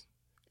this,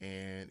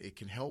 and it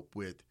can help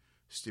with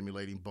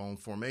stimulating bone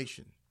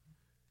formation.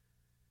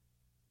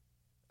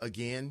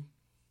 Again,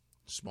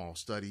 small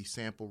study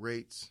sample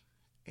rates,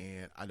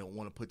 and I don't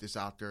want to put this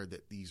out there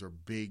that these are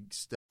big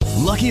stuff.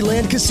 Lucky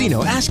Land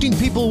Casino, asking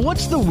people,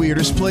 what's the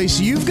weirdest place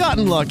you've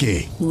gotten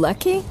lucky?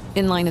 Lucky?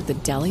 In line at the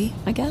deli,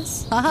 I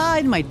guess? Aha,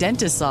 in my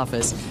dentist's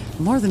office.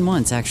 More than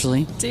once,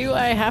 actually. Do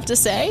I have to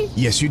say?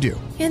 Yes, you do.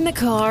 In the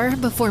car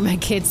before my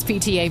kids'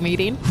 PTA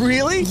meeting.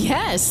 Really?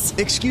 Yes.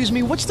 Excuse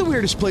me, what's the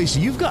weirdest place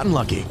you've gotten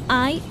lucky?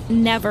 I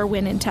never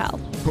win and tell.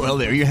 Well,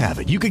 there you have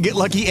it. You can get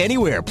lucky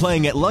anywhere,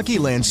 playing at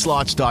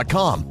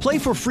LuckyLandSlots.com. Play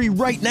for free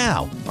right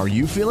now. Are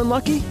you feeling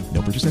lucky?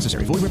 No purchase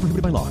necessary. Void where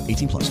prohibited by law.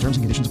 18+. Terms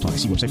and conditions apply.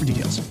 See website for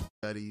details.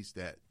 Studies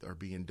that are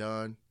being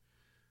done.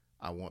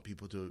 I want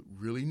people to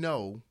really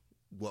know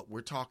what we're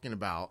talking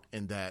about,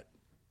 and that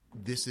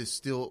this is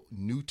still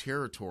new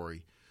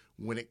territory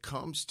when it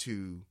comes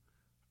to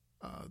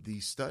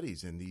these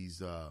studies and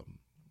these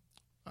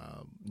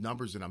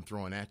numbers that I'm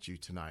throwing at you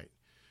tonight.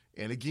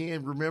 And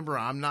again, remember,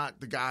 I'm not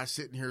the guy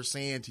sitting here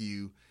saying to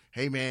you,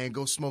 hey, man,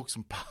 go smoke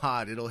some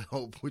pot. It'll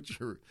help with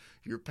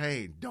your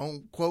pain.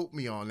 Don't quote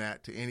me on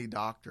that to any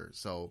doctor.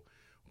 So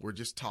we're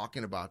just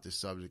talking about this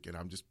subject, and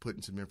I'm just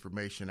putting some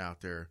information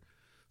out there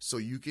so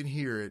you can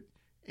hear it,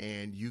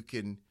 and you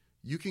can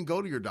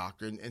go to your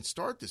doctor and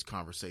start this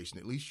conversation.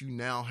 At least you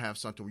now have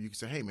something where you can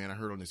say, hey, man, I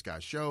heard on this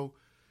guy's show,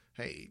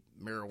 hey,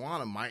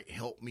 marijuana might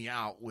help me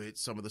out with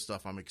some of the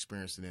stuff I'm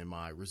experiencing in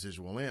my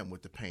residual limb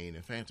with the pain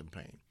and phantom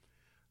pain.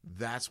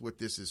 That's what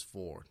this is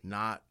for,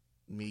 not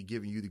me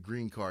giving you the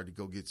green card to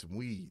go get some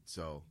weed.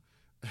 So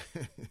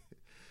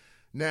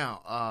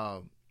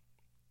now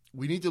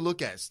we need to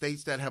look at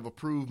states that have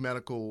approved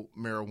medical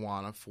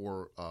marijuana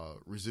for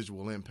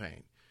residual limb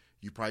pain.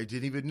 You probably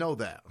didn't even know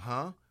that,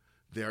 huh?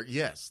 There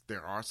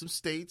are some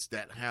states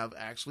that have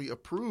actually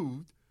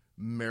approved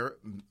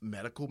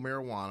medical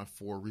marijuana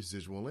for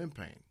residual limb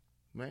pain.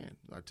 Man,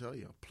 I tell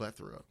you, a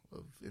plethora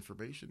of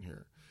information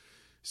here.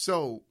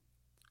 So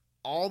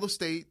all the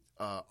state,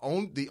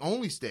 the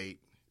only state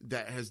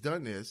that has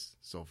done this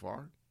so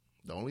far,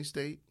 the only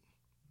state,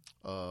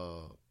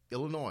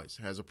 Illinois,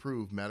 has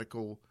approved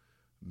medical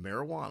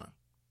marijuana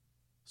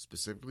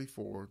specifically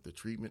for the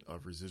treatment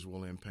of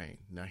residual limb pain.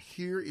 Now,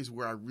 here is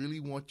where I really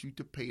want you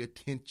to pay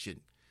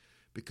attention,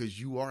 because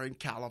you are in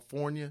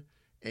California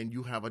and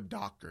you have a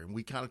doctor. And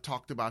we kind of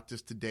talked about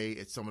this today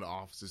at some of the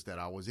offices that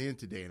I was in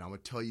today. And I'm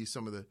going to tell you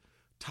some of the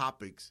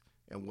topics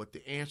and what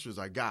the answers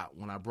I got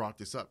when I brought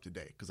this up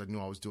today, because I knew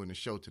I was doing the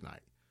show tonight.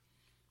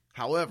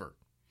 However,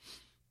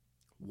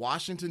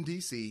 Washington,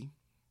 D.C.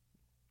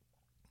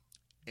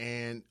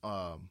 and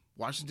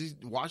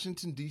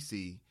Washington,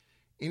 D.C.,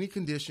 any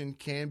condition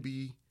can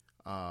be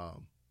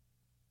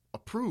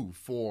approved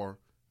for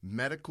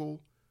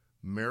medical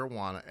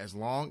marijuana as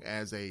long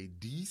as a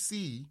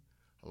D.C.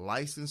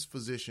 licensed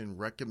physician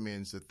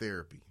recommends the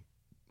therapy.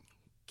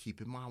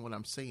 Keep in mind what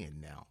I'm saying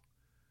now.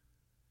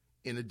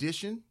 In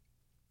addition,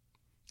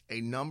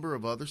 a number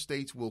of other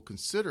states will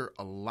consider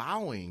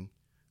allowing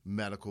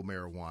medical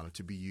marijuana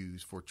to be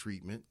used for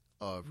treatment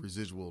of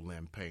residual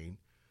limb pain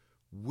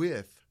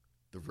with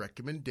the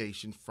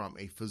recommendation from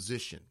a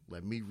physician.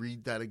 Let me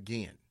read that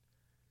again.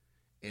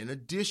 In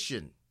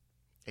addition,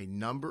 a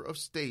number of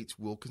states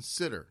will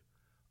consider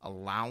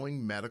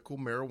allowing medical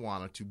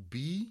marijuana to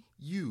be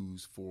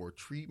used for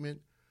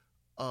treatment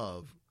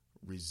of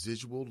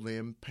residual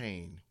limb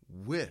pain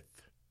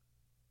with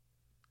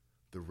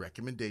the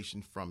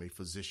recommendation from a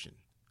physician.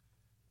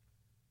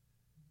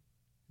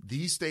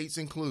 These states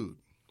include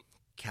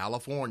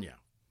California,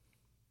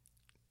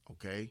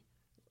 okay?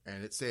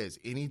 And it says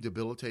any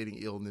debilitating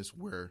illness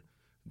where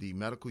the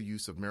medical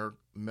use of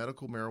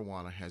medical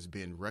marijuana has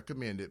been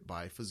recommended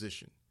by a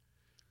physician.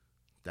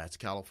 That's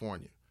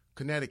California.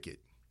 Connecticut.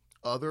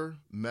 Other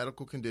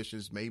medical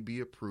conditions may be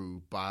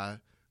approved by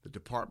the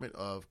Department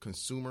of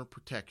Consumer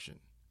Protection.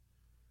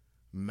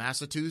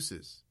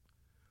 Massachusetts.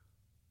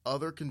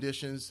 Other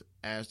conditions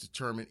as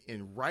determined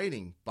in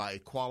writing by a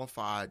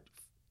qualified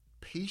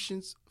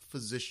patient's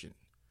physician.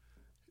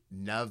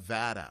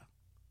 Nevada.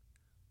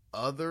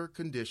 Other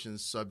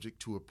conditions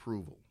subject to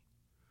approval.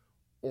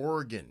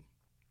 Oregon.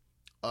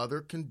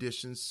 Other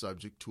conditions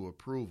subject to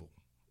approval.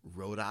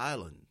 Rhode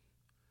Island.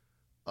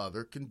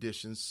 Other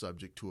conditions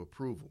subject to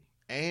approval.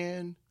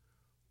 And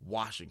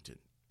Washington,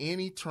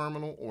 any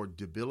terminal or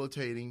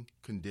debilitating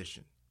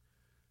condition.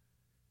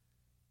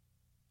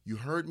 You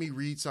heard me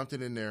read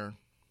something in there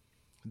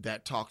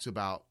that talks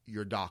about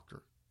your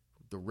doctor,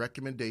 the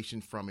recommendation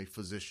from a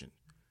physician.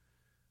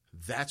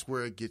 That's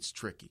where it gets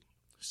tricky.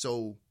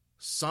 So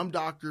some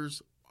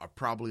doctors are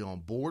probably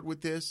on board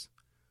with this.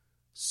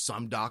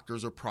 Some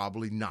doctors are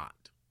probably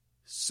not.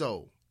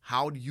 So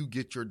how do you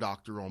get your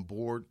doctor on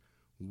board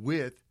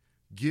with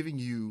giving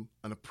you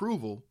an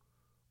approval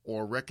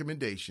or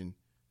recommendation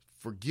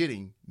for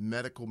getting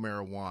medical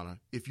marijuana?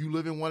 If you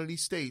live in one of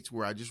these states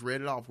where I just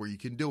read it off where you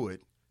can do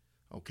it,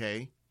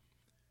 okay,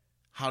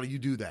 how do you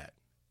do that?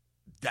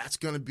 That's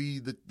going to be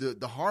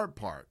the hard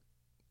part.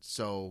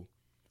 So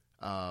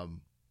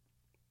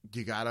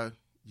you gotta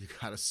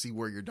see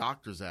where your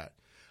doctor's at.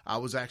 I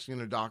was actually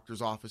in a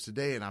doctor's office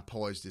today, and I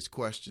posed this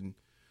question.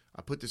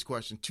 I put this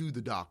question to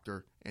the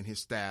doctor and his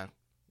staff,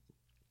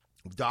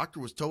 The doctor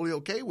was totally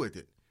okay with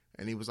it.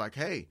 And he was like,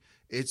 hey,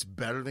 it's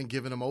better than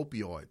giving them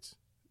opioids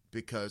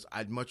because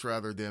I'd much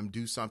rather them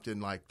do something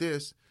like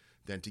this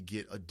than to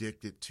get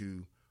addicted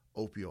to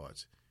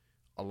opioids.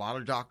 A lot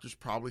of doctors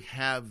probably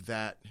have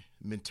that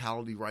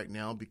mentality right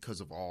now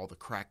because of all the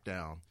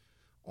crackdown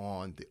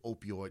on the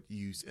opioid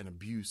use and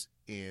abuse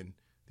in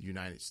the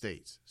United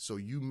States. So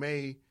you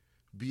may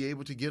be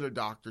able to get a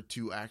doctor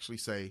to actually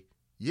say,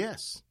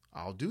 yes,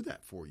 I'll do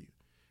that for you.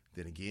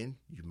 Then again,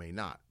 you may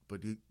not.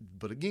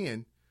 But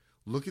again,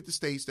 look at the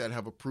states that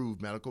have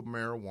approved medical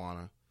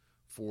marijuana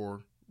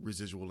for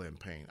residual limb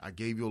pain. I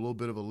gave you a little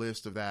bit of a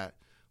list of that.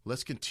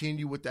 Let's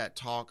continue with that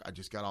talk. I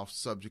just got off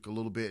subject a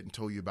little bit and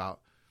told you about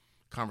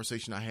a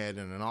conversation I had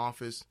in an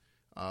office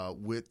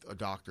with a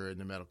doctor and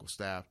the medical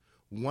staff.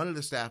 One of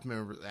the staff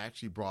members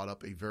actually brought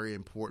up a very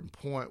important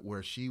point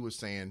where she was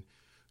saying,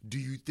 do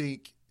you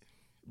think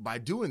by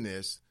doing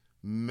this,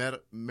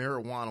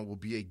 marijuana will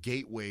be a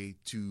gateway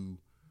to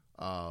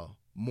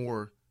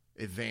more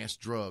advanced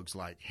drugs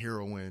like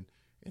heroin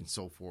and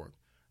so forth?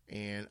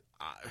 And,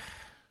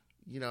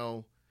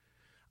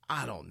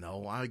 I don't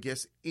know. I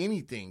guess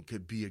anything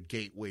could be a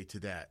gateway to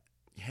that.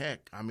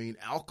 Heck, I mean,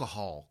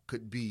 alcohol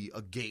could be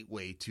a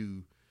gateway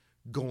to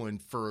going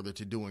further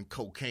to doing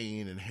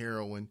cocaine and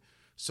heroin.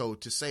 So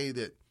to say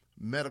that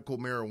medical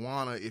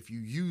marijuana, if you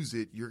use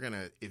it, you're going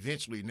to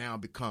eventually now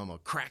become a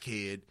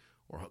crackhead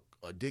or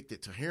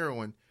addicted to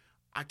heroin,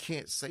 I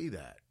can't say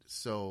that.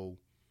 So,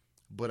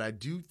 but I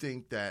do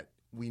think that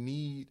we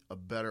need a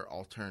better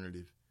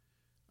alternative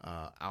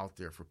out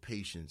there for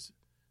patients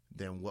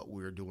than what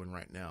we're doing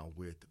right now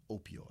with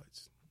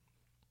opioids.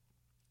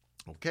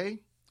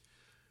 Okay?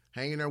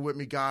 Hang in there with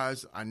me,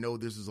 guys. I know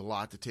this is a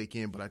lot to take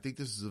in, but I think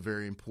this is a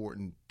very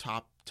important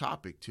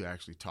topic to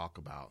actually talk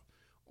about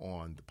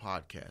on the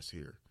podcast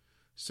here.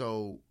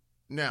 So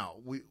now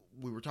we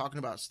were talking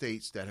about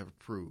states that have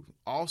approved.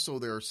 Also,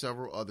 there are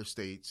several other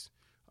states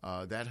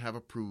that have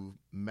approved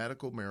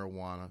medical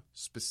marijuana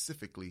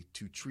specifically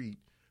to treat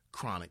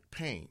chronic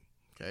pain.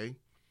 Okay?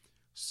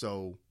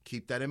 So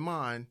keep that in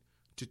mind,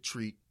 to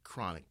treat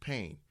chronic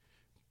pain.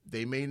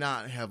 They may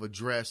not have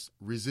addressed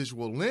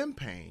residual limb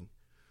pain,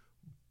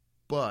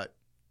 but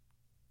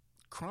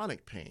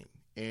chronic pain.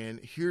 And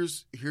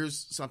here's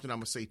something I'm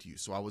going to say to you.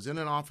 So I was in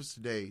an office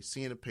today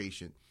seeing a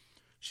patient.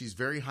 She's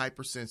very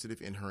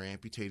hypersensitive in her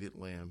amputated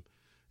limb.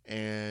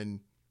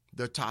 And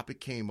the topic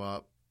came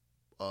up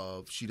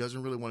of she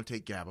doesn't really want to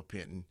take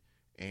gabapentin.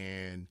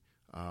 And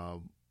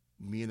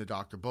me and the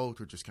doctor both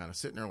were just kind of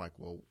sitting there like,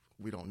 well,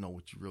 we don't know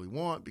what you really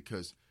want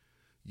because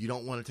you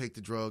don't want to take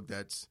the drug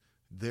that's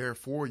there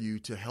for you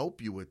to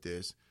help you with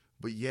this,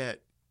 but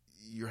yet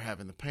you're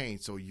having the pain.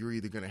 So you're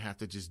either going to have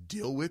to just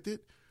deal with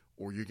it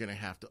or you're going to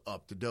have to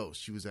up the dose.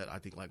 She was at, I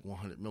think, like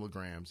 100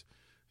 milligrams.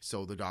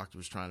 So the doctor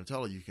was trying to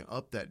tell her you can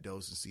up that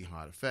dose and see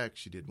how it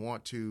affects. She didn't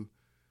want to.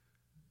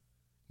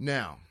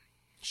 Now,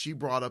 she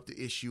brought up the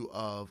issue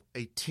of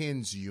a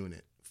TENS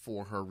unit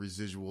for her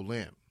residual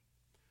limb.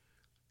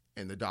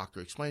 And the doctor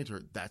explained to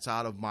her, that's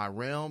out of my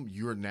realm.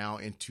 You're now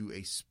into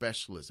a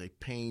specialist, a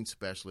pain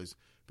specialist,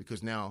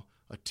 because now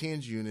a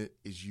TENS unit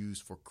is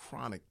used for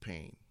chronic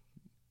pain.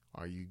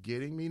 Are you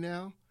getting me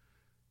now?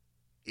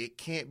 It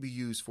can't be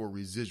used for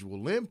residual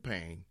limb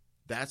pain.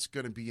 That's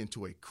going to be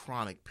into a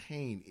chronic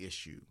pain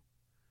issue.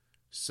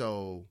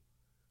 So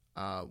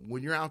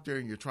when you're out there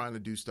and you're trying to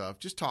do stuff,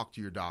 just talk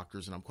to your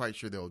doctors, and I'm quite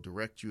sure they'll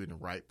direct you in the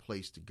right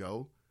place to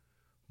go.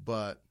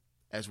 But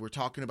as we're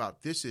talking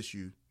about this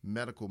issue,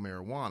 medical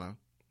marijuana,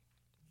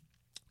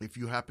 if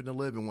you happen to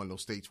live in one of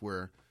those states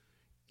where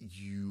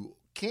you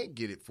can't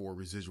get it for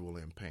residual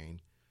limb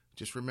pain,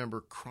 just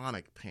remember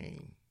chronic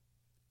pain,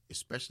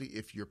 especially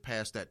if you're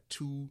past that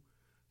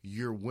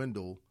 2-year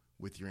window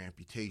with your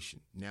amputation.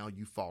 Now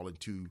you fall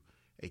into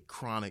a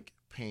chronic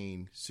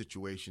pain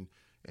situation.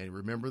 And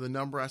remember the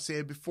number I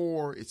said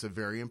before, it's a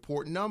very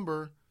important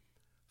number.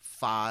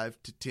 5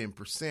 to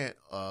 10%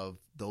 of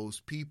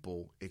those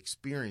people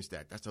experience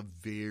that. That's a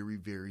very,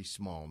 very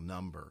small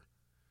number.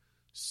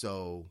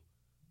 So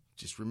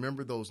just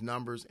remember those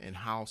numbers and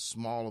how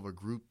small of a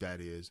group that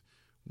is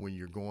when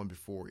you're going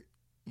before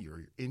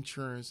your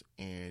insurance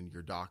and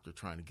your doctor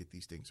trying to get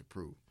these things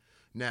approved.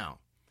 Now,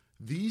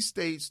 these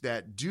states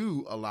that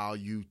do allow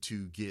you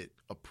to get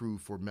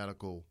approved for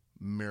medical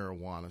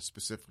marijuana,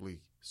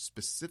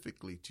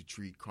 specifically to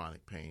treat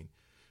chronic pain,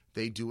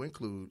 they do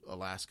include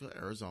Alaska,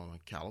 Arizona,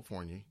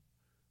 California,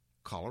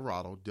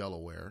 Colorado,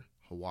 Delaware,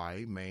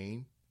 Hawaii,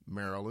 Maine,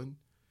 Maryland,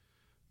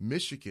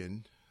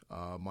 Michigan,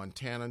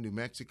 Montana, New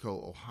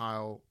Mexico,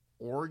 Ohio,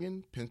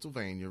 Oregon,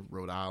 Pennsylvania,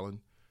 Rhode Island,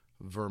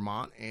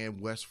 Vermont,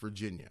 and West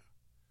Virginia.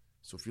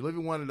 So if you live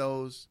in one of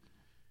those,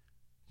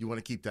 you want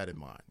to keep that in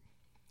mind.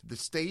 The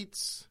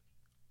states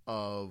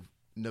of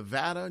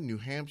Nevada, New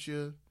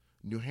Hampshire,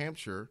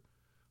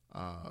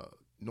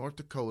 North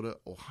Dakota,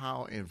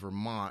 Ohio, and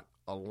Vermont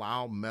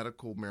allow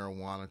medical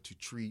marijuana to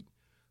treat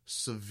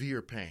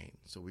severe pain.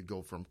 So we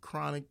go from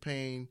chronic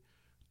pain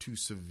to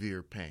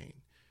severe pain.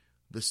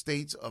 The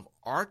states of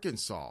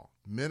Arkansas,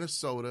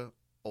 Minnesota,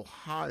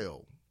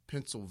 Ohio,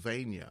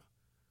 Pennsylvania,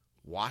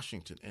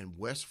 Washington, and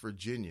West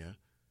Virginia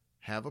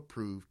have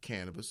approved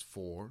cannabis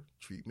for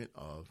treatment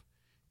of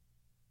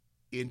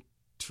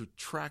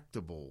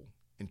intractable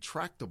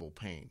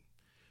pain.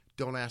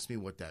 Don't ask me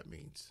what that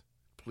means.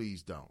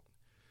 Please don't.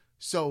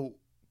 So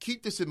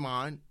keep this in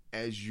mind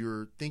as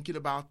you're thinking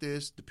about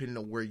this, depending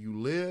on where you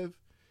live,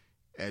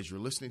 as you're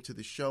listening to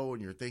the show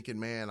and you're thinking,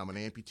 man, I'm an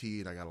amputee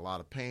and I got a lot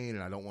of pain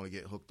and I don't want to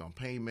get hooked on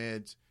pain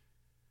meds.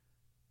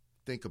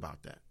 Think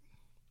about that.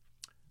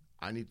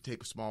 I need to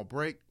take a small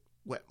break,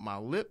 wet my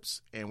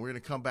lips, and we're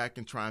going to come back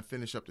and try and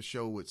finish up the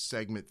show with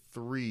segment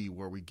 3,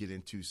 where we get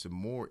into some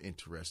more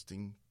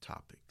interesting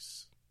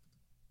topics.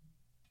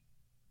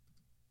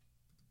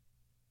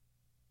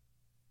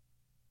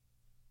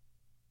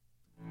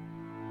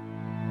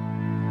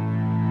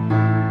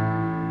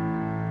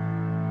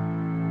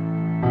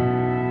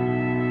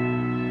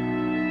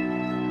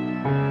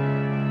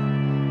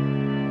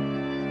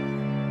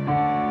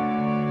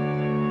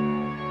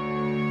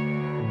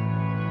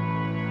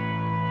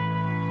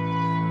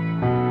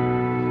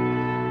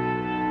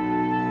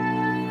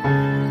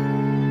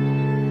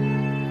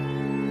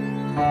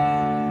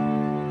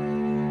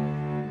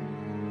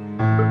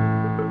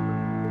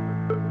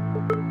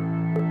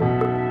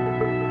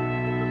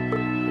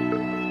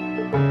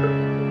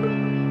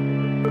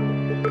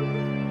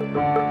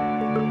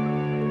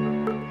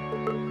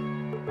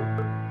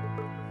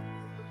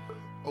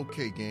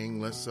 Okay, gang,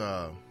 let's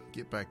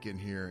get back in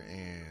here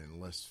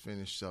and let's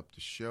finish up the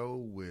show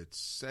with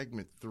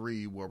segment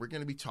 3, where we're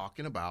going to be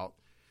talking about,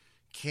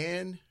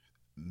 can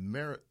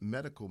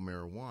medical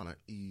marijuana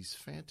ease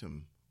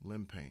phantom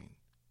limb pain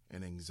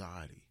and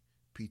anxiety,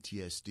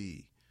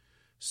 PTSD,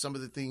 some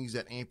of the things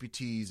that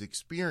amputees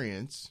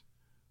experience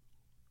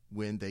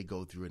when they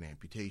go through an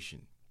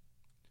amputation.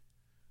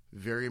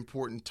 Very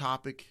important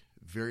topic,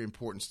 very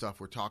important stuff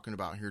we're talking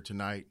about here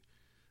tonight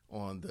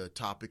on the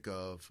topic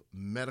of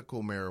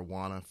medical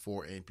marijuana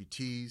for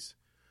amputees.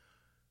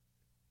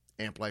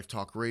 Amp Life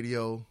Talk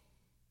Radio.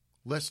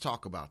 Let's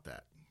talk about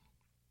that.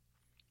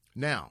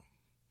 Now,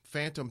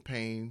 phantom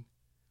pain,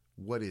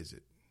 what is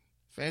it?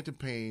 Phantom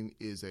pain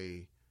is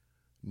a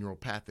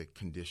neuropathic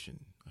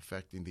condition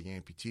affecting the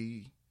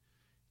amputee.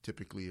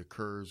 Typically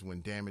occurs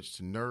when damage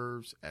to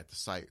nerves at the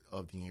site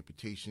of the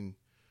amputation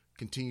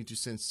continue to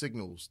send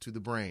signals to the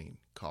brain,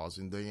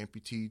 causing the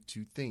amputee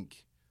to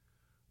think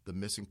the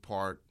missing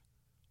part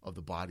of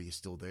the body is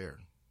still there.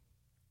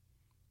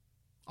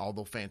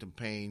 Although phantom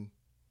pain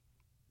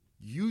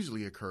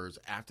usually occurs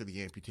after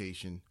the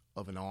amputation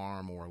of an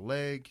arm or a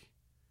leg,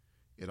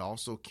 it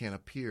also can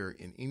appear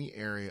in any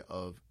area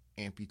of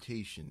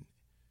amputation.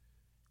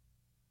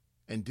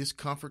 And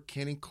discomfort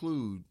can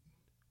include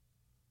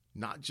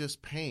not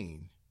just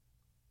pain,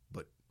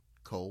 but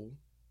cold,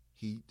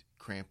 heat,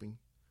 cramping,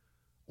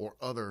 or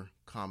other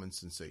common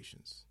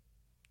sensations.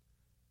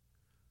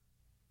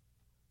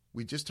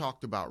 We just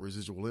talked about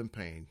residual limb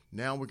pain.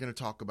 Now we're going to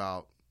talk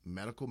about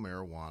medical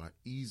marijuana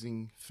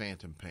easing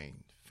phantom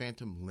pain,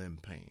 phantom limb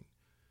pain,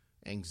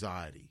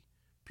 anxiety,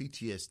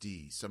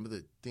 PTSD, some of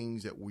the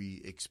things that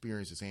we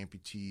experience as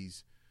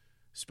amputees,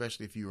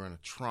 especially if you were in a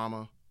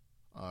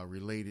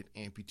trauma-related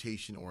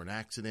amputation or an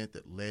accident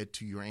that led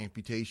to your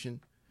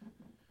amputation.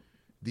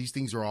 These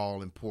things are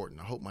all important.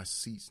 I hope my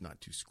seat's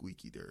not too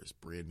squeaky. There's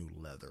brand new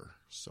leather,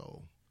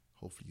 so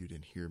hopefully you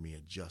didn't hear me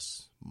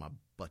adjust my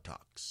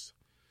buttocks.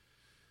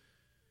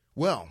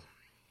 Well,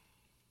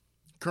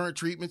 current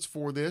treatments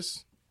for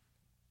this,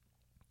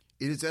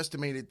 it is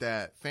estimated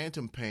that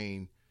phantom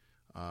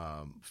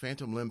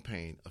limb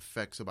pain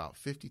affects about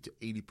 50 to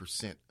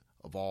 80%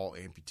 of all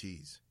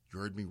amputees. You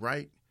heard me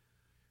right.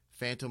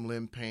 Phantom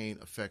limb pain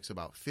affects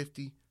about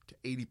 50 to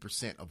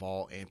 80% of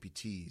all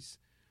amputees.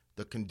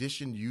 The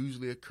condition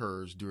usually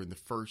occurs during the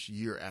first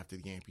year after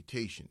the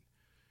amputation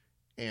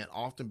and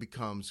often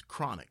becomes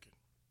chronic,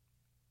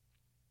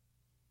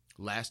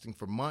 lasting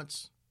for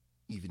months,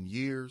 even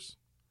years,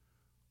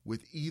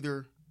 with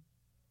either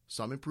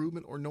some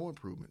improvement or no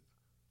improvement.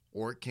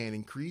 Or it can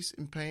increase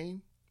in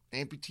pain.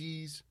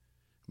 Amputees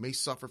may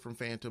suffer from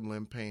phantom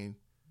limb pain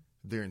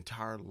their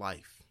entire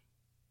life.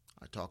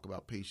 I talk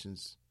to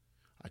patients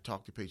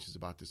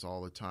about this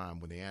all the time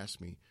when they ask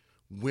me,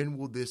 when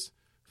will this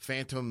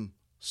phantom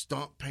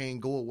stump pain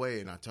go away?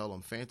 And I tell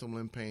them phantom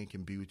limb pain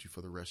can be with you for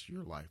the rest of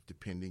your life,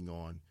 depending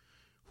on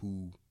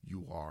who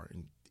you are.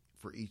 And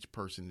for each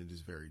person, it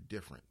is very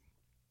different.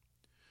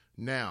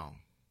 Now,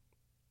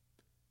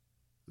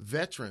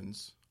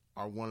 veterans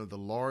are one of the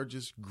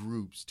largest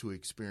groups to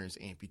experience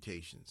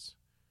amputations.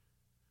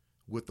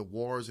 With the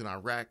wars in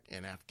Iraq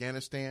and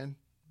Afghanistan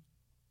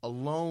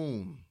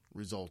alone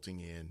resulting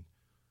in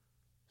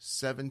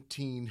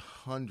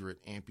 1,700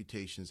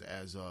 amputations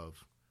as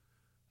of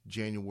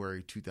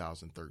January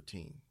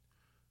 2013.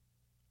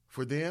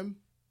 For them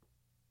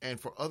and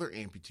for other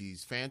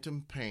amputees,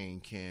 phantom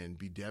pain can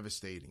be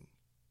devastating.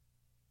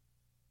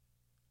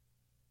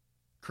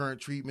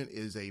 Current treatment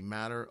is a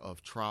matter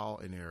of trial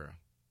and error,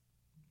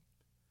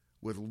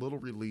 with little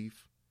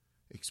relief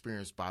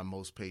experienced by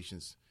most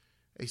patients.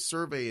 A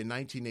survey in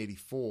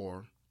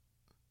 1984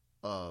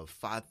 of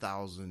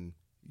 5,000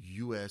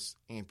 U.S.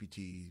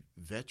 amputee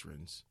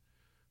veterans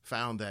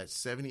found that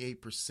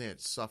 78%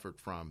 suffered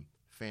from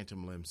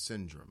phantom limb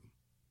syndrome,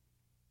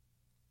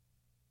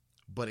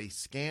 but a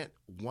scant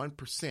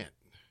 1%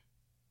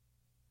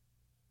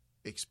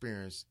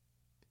 experienced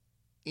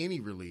any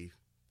relief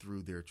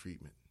through their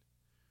treatment.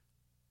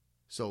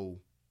 So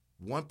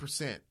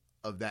 1%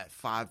 of that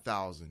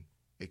 5,000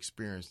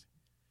 experienced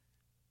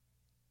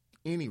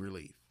any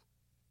relief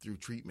through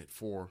treatment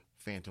for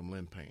phantom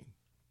limb pain.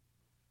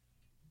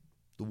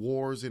 The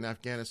wars in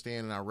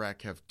Afghanistan and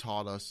Iraq have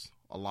taught us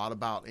a lot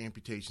about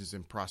amputations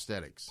and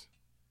prosthetics.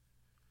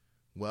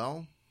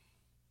 Well,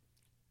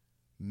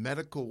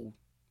 medical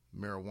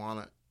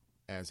marijuana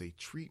as a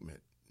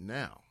treatment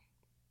now.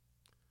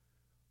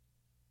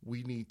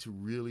 We need to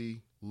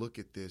really look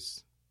at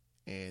this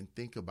and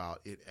think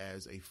about it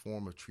as a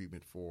form of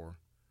treatment for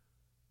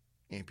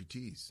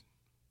amputees.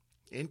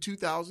 In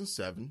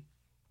 2007,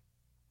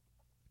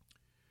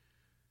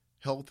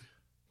 Health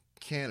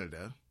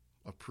Canada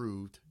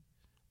approved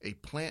a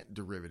plant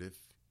derivative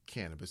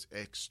cannabis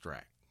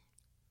extract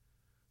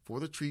for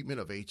the treatment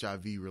of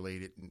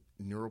HIV-related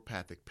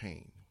neuropathic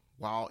pain.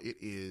 While it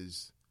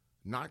is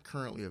not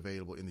currently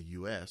available in the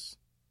U.S.,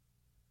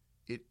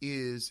 it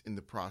is in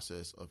the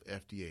process of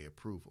FDA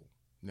approval.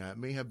 Now, it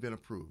may have been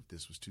approved.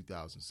 This was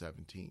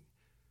 2017.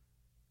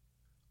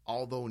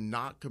 Although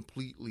not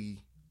completely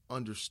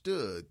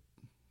understood,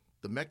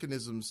 the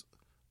mechanisms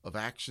of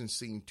action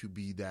seem to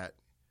be that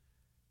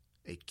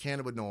a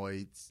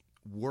cannabinoid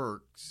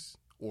work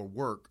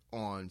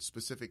on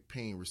specific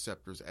pain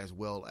receptors as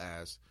well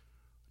as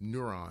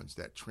neurons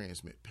that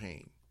transmit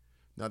pain.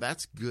 Now,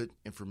 that's good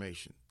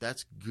information.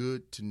 That's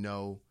good to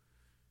know.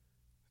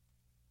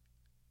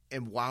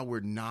 And while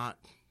we're not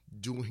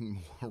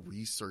doing more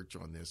research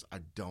on this, I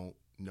don't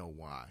know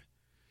why.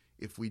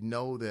 If we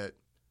know that,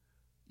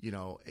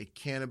 a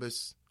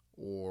cannabis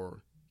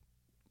or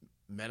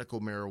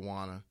medical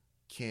marijuana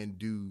can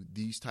do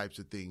these types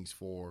of things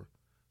for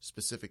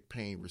specific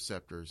pain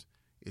receptors,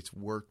 it's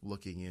worth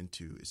looking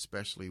into,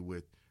 especially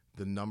with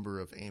the number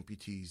of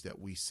amputees that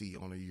we see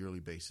on a yearly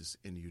basis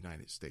in the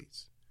United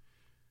States.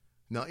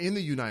 Now, in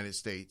the United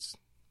States,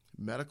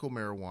 medical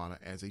marijuana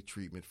as a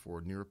treatment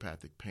for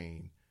neuropathic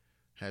pain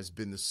has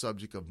been the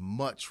subject of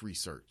much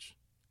research,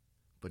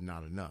 but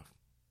not enough.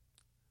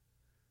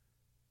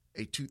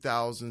 A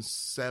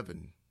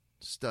 2007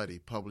 study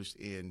published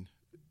in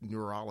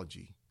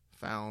Neurology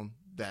found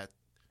that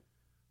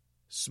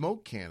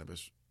smoked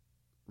cannabis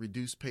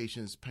reduced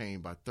patients' pain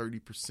by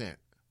 30%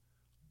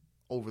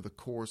 over the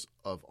course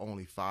of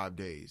only 5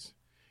 days.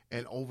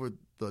 And over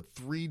the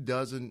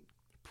 36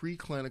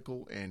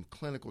 preclinical and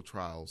clinical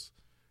trials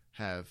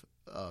have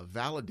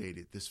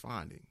validated this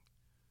finding.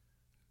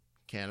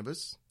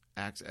 Cannabis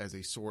acts as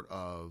a sort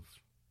of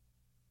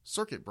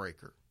circuit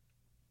breaker,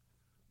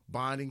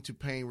 binding to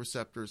pain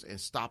receptors and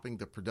stopping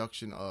the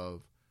production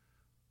of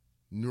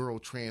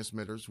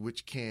neurotransmitters,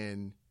 which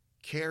can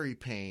carry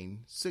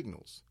pain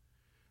signals.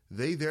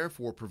 They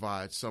therefore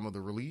provide some of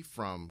the relief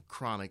from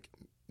chronic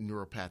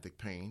neuropathic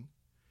pain,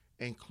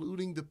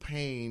 including the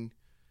pain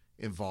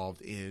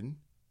involved in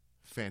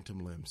phantom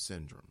limb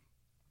syndrome.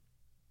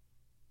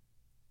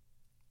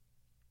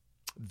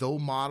 Though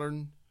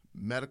modern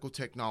medical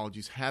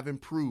technologies have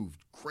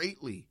improved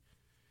greatly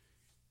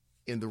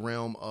in the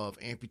realm of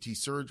amputee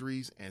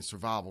surgeries and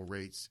survival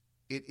rates,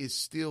 it is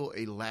still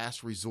a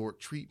last resort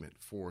treatment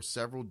for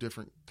several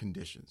different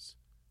conditions.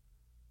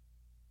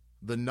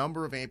 The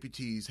number of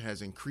amputees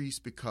has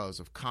increased because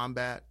of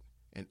combat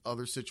and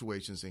other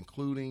situations,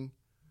 including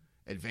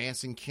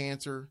advancing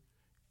cancer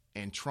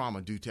and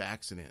trauma due to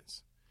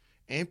accidents.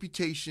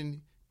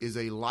 Amputation is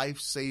a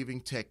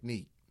life-saving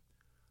technique,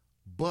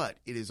 but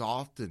it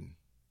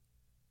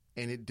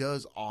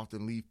does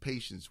often leave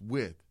patients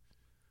with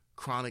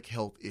chronic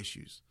health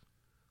issues.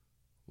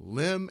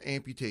 Limb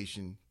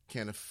amputation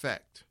can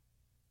affect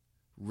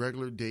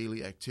regular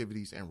daily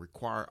activities and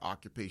require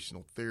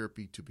occupational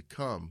therapy to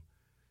become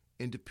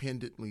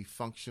independently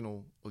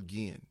functional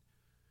again.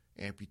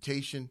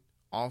 Amputation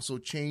also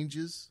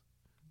changes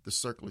the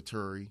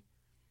circulatory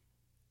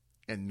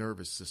and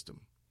nervous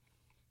system.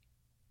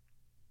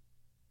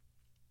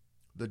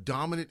 The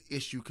dominant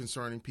issue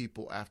concerning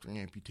people after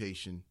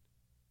amputation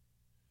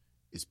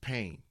is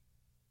pain.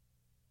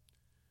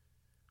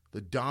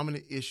 The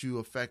dominant issue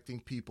affecting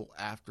people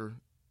after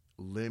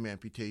limb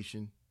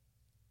amputation,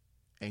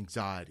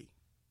 anxiety.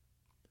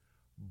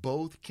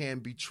 Both can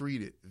be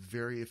treated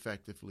very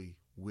effectively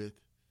with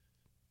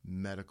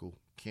medical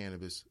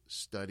cannabis,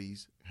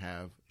 studies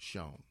have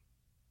shown.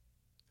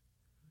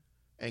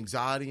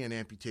 Anxiety and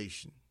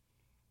amputation.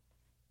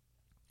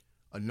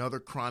 Another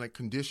chronic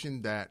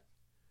condition that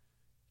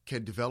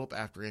can develop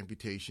after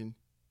amputation,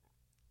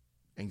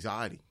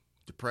 anxiety,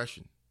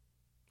 depression.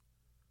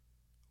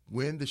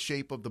 When the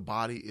shape of the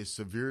body is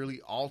severely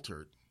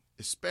altered,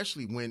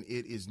 especially when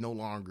it is no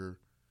longer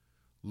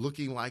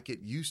looking like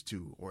it used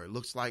to, or it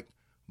looks like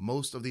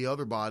most of the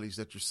other bodies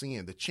that you're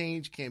seeing, the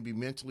change can be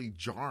mentally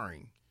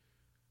jarring.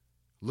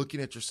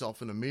 Looking at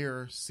yourself in a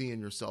mirror,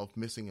 seeing yourself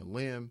missing a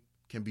limb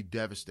can be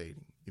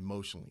devastating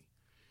emotionally.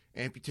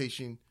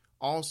 Amputation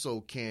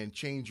also can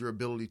change your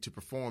ability to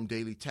perform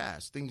daily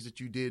tasks, things that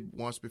you did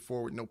once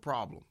before with no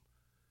problem,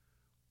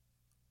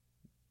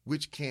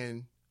 which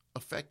can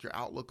affect your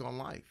outlook on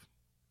life.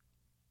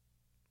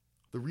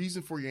 The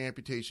reason for your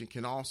amputation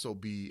can also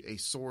be a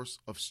source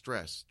of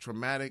stress.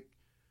 Traumatic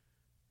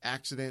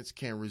accidents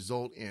can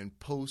result in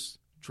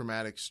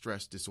post-traumatic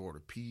stress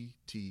disorder,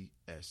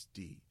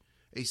 PTSD,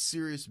 a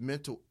serious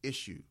mental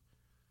issue.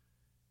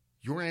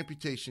 Your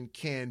amputation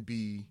can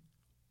be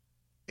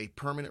a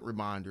permanent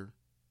reminder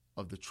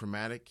of the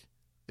traumatic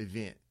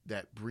event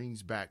that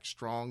brings back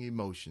strong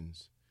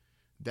emotions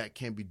that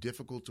can be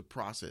difficult to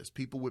process.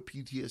 People with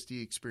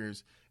PTSD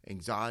experience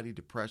anxiety,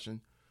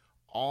 depression,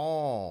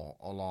 all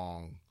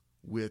along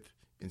with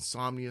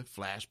insomnia,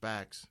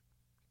 flashbacks,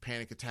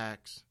 panic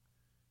attacks.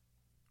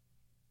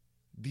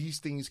 These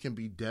things can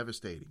be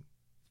devastating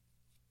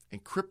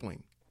and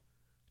crippling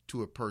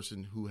to a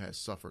person who has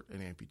suffered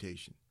an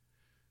amputation.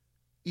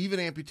 Even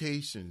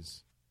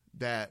amputations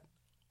that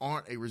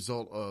aren't a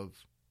result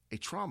of a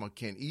trauma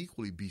can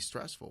equally be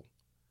stressful.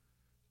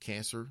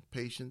 Cancer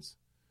patients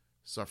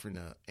suffering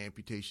an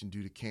amputation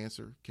due to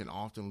cancer can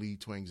often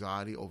lead to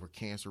anxiety over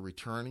cancer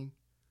returning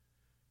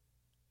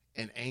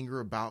and anger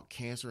about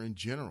cancer in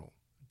general.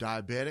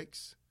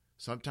 Diabetics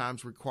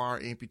sometimes require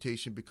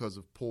amputation because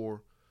of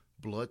poor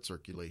blood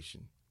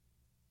circulation.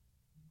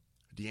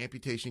 The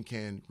amputation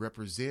can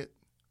represent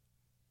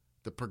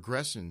the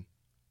progression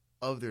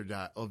of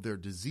their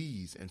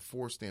disease and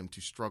force them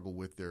to struggle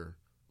with their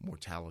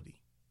mortality.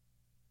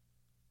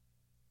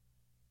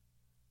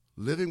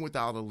 Living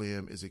without a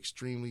limb is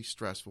extremely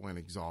stressful and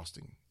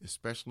exhausting,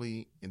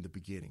 especially in the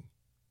beginning.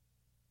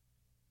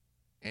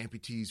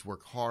 Amputees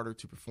work harder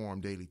to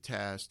perform daily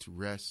tasks to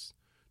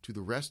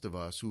the rest of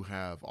us who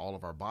have all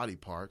of our body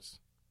parts.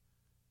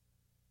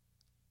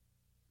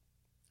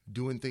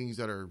 Doing things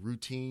that are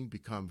routine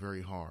become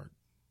very hard.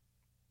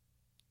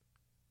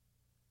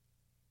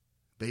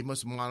 They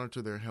must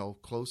monitor their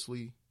health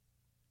closely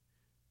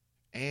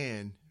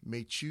and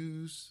may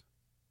choose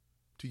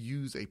to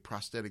use a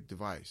prosthetic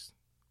device.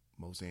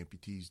 Most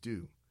amputees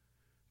do.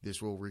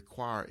 This will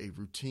require a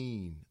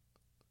routine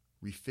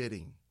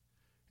refitting.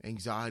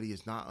 Anxiety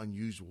is not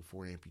unusual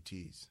for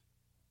amputees.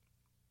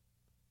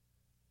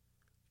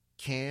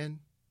 Can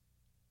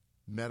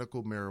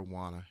medical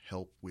marijuana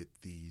help with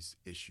these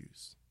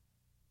issues?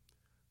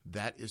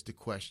 That is the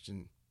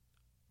question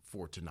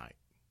for tonight.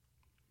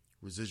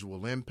 Residual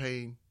limb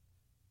pain,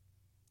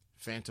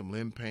 phantom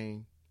limb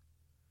pain,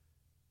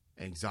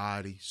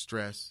 anxiety,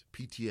 stress,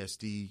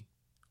 PTSD,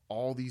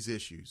 all these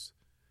issues.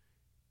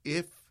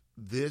 If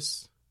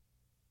this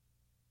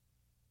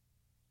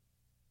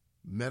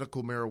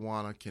medical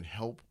marijuana can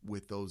help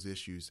with those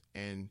issues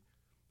and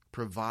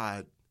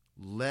provide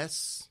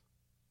less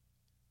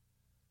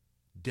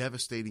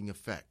devastating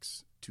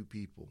effects to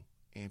people,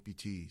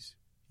 amputees,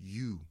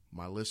 you,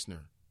 my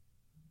listener,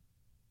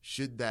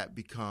 should that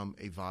become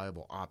a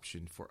viable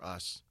option for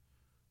us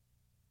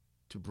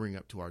to bring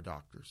up to our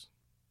doctors?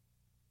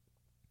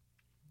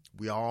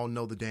 We all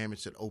know the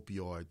damage that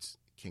opioids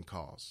can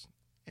cause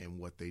and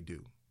what they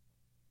do.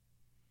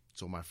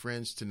 So, my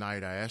friends,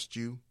 tonight I asked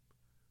you,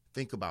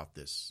 think about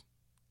this.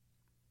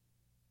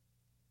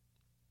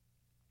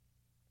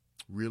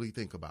 Really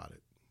think about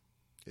it.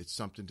 It's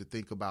something to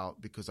think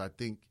about because I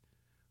think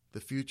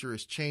the future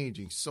is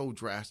changing so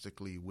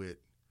drastically with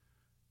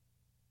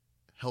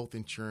health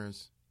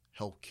insurance,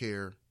 health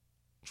care,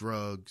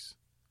 drugs.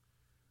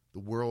 The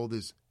world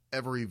is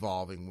ever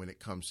evolving when it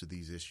comes to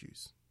these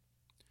issues.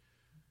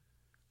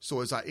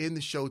 So as I end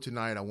the show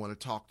tonight, I want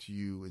to talk to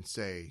you and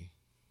say,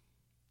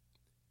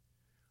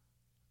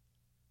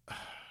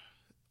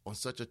 on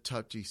such a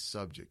touchy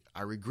subject,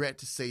 I regret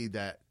to say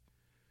that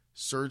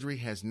surgery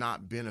has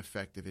not been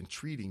effective in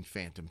treating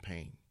phantom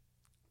pain.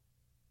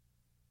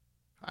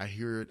 I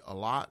hear it a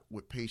lot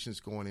with patients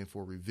going in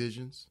for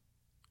revisions.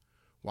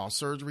 While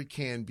surgery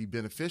can be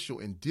beneficial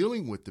in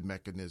dealing with the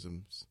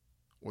mechanisms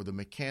or the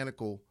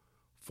mechanical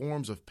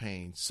forms of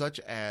pain, such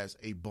as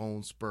a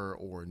bone spur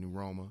or a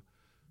neuroma,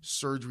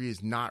 surgery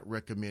is not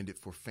recommended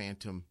for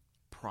phantom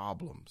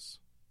problems.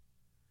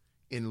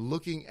 In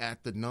looking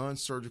at the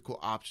non-surgical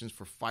options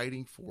for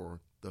fighting for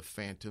the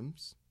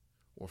phantoms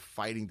or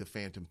fighting the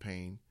phantom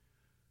pain,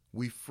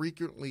 we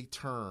frequently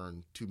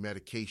turn to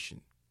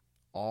medication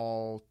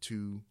all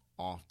too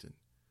often,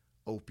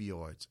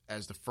 opioids,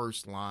 as the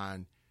first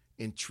line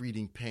in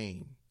treating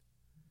pain.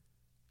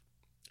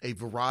 A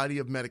variety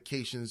of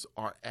medications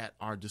are at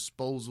our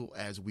disposal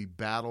as we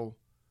battle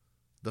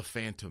the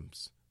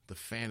phantoms, the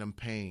phantom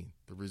pain,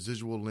 the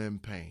residual limb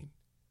pain,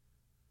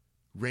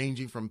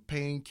 ranging from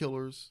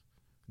painkillers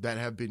that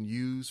have been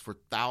used for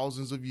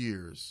thousands of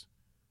years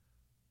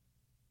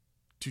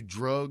to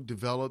drugs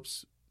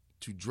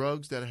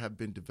that have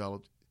been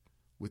developed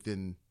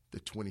within the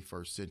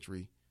 21st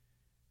century.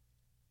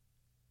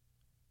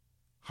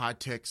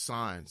 High-tech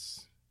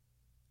science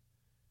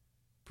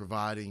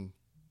providing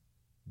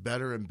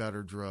better and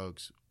better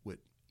drugs with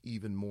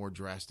even more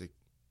drastic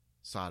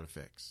side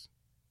effects.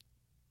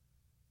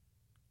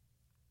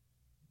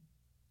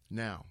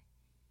 Now,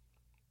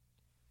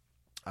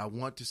 I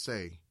want to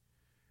say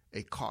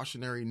a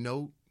cautionary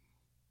note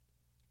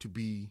to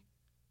be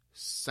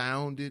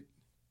sounded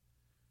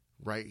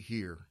right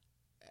here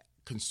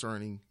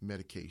concerning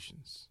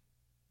medications.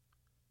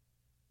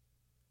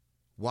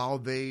 While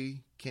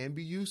they can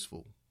be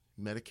useful,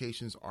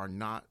 medications are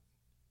not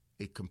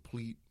a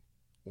complete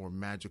or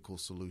magical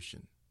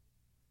solution.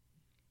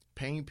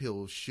 Pain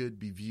pills should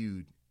be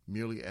viewed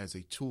merely as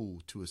a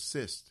tool to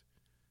assist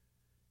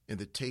in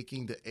the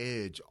taking the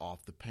edge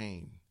off the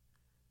pain.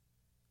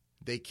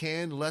 They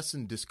can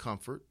lessen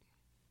discomfort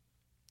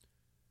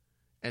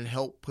and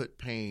help put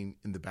pain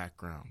in the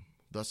background,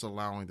 thus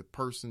allowing the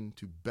person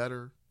to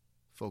better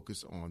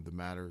focus on the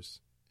matters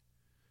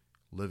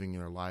living in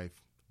their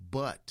life.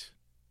 But,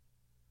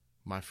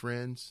 my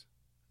friends,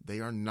 they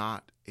are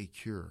not a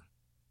cure.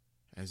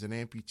 As an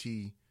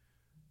amputee,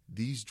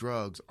 these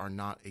drugs are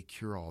not a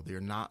cure-all. They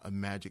are not a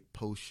magic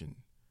potion.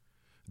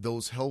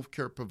 Those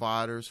healthcare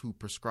providers who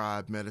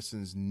prescribe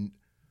medicines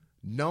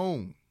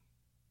know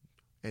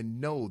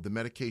the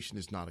medication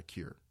is not a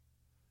cure,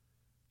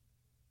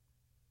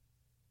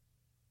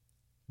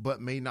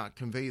 but may not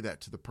convey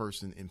that to the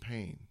person in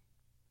pain.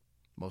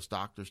 Most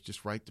doctors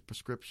just write the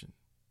prescription.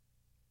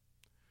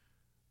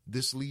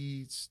 This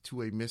leads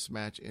to a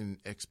mismatch in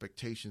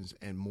expectations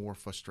and more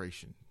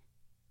frustration.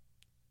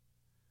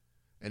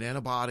 An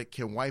antibiotic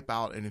can wipe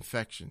out an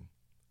infection,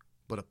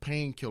 but a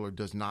painkiller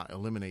does not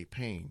eliminate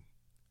pain.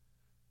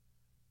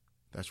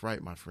 That's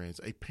right, my friends.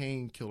 A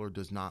painkiller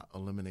does not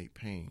eliminate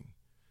pain.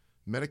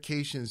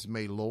 Medications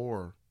may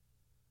lower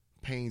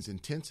pain's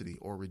intensity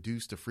or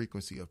reduce the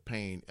frequency of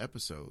pain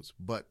episodes,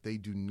 but they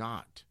do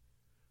not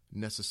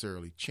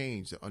necessarily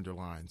change the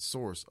underlying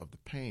source of the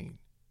pain.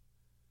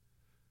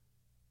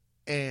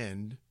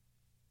 And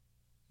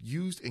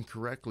used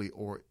incorrectly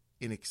or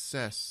in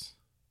excess,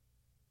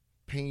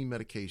 pain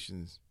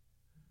medications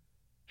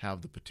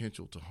have the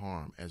potential to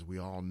harm, as we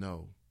all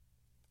know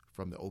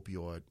from the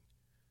opioid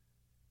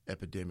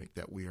epidemic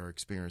that we are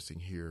experiencing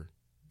here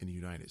in the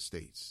United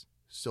States.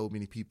 So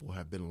many people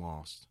have been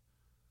lost,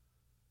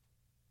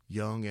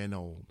 young and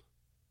old.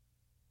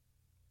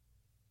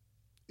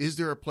 Is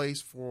there a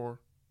place for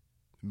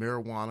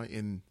marijuana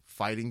in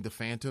fighting the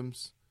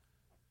phantoms,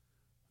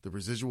 the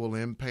residual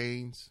limb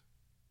pains?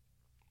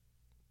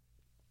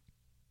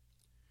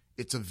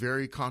 It's a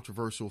very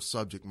controversial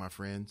subject, my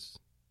friends.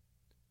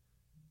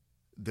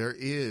 There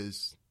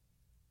is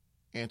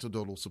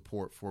anecdotal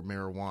support for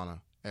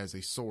marijuana as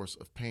a source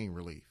of pain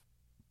relief.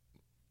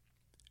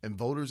 And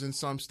voters in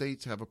some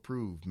states have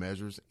approved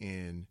measures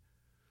in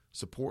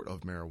support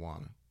of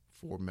marijuana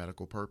for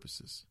medical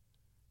purposes.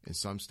 In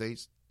some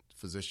states,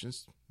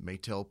 physicians may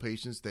tell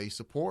patients they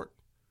support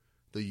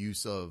the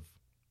use of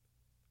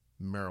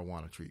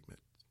marijuana treatment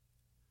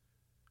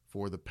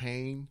for the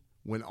pain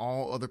when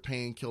all other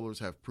painkillers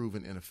have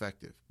proven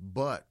ineffective.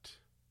 But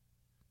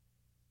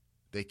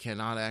they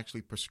cannot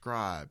actually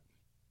prescribe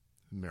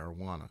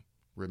marijuana.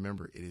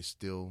 Remember, it is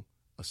still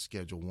a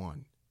Schedule I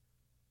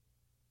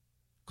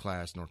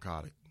class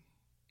narcotic.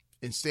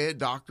 Instead,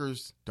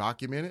 doctors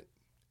document it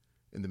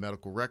in the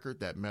medical record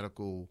that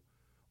medical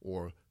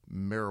or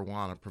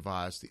marijuana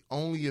provides the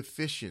only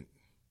efficient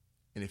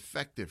and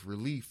effective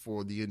relief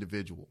for the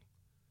individual.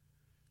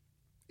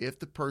 If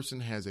the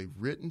person has a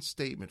written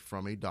statement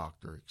from a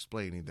doctor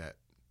explaining that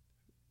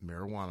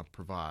marijuana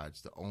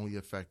provides the only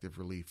effective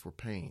relief for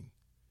pain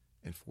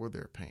and for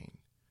their pain,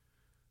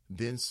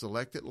 then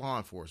selected law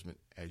enforcement,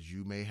 as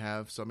you may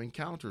have some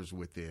encounters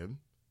with them,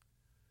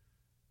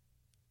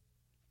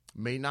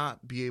 may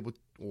not be able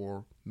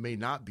or may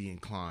not be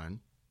inclined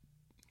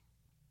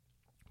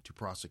to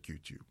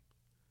prosecute you.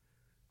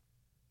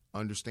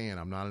 Understand,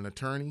 I'm not an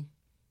attorney,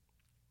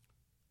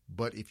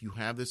 but if you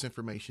have this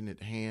information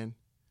at hand,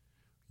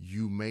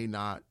 you may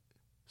not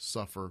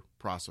suffer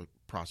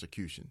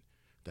prosecution.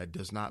 That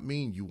does not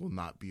mean you will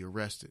not be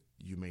arrested.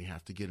 You may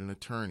have to get an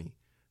attorney.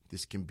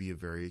 This can be a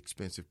very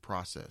expensive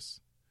process.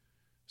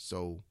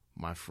 So,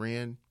 my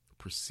friend,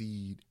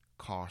 proceed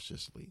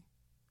cautiously.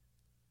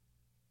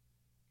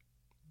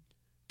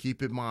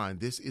 Keep in mind,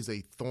 this is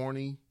a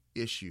thorny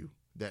issue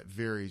that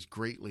varies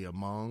greatly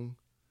among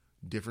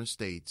different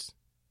states.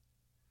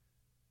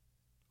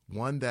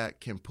 One that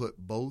can put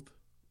both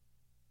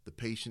the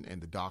patient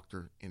and the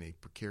doctor in a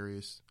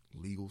precarious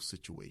legal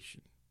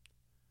situation.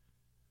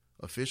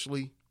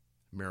 Officially,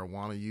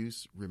 marijuana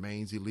use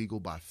remains illegal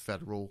by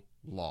federal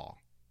law.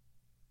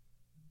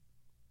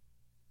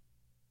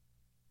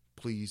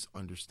 Please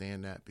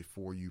understand that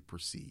before you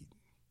proceed.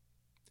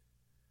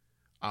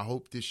 I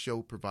hope this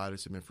show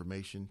provided some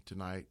information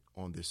tonight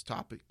on this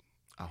topic.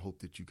 I hope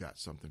that you got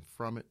something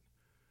from it.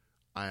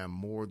 I am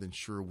more than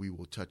sure we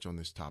will touch on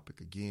this topic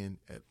again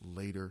at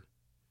later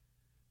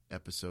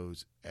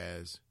episodes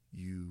as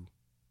you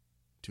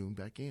tune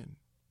back in.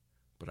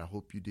 But I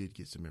hope you did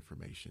get some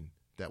information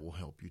that will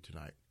help you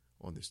tonight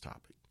on this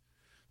topic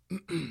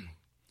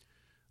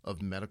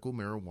of medical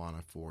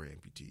marijuana for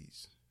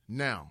amputees.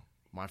 Now,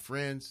 my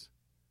friends,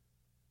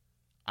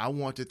 I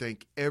want to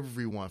thank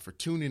everyone for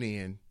tuning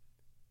in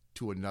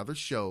to another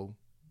show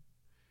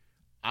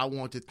I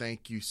want to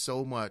thank you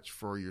so much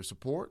for your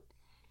support.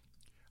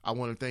 I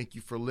want to thank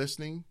you for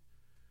listening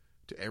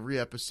to every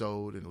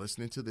episode and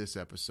listening to this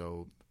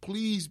episode.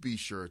 Please be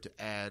sure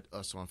to add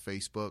us on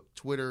Facebook,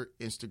 Twitter,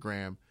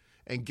 Instagram.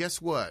 And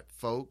guess what,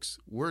 folks?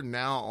 We're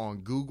now on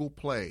Google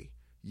Play.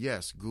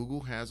 Yes,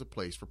 Google has a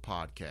place for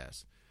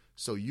podcasts.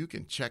 So you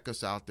can check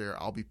us out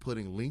there. I'll be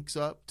putting links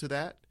up to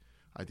that.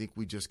 I think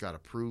we just got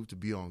approved to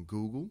be on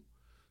Google.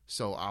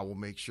 So I will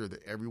make sure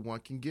that everyone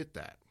can get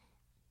that.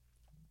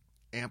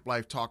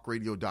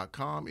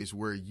 AmpLifeTalkRadio.com is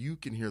where you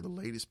can hear the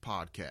latest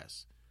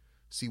podcasts,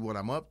 see what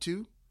I'm up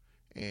to,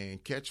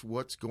 and catch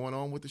what's going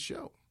on with the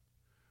show.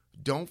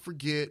 Don't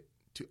forget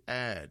to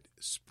add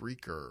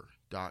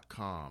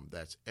Spreaker.com.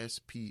 That's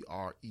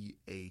Spreaker.com.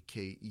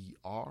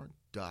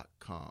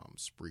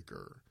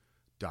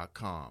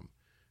 Spreaker.com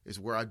is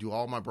where I do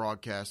all my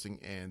broadcasting,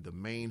 and the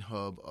main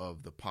hub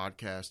of the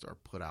podcast are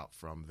put out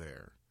from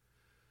there.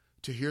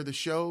 To hear the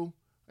show,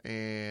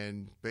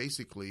 and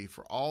basically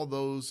for all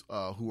those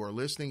who are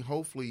listening,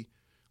 hopefully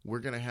we're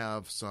going to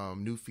have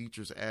some new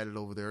features added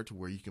over there to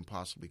where you can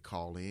possibly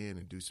call in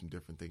and do some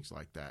different things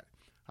like that.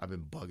 I've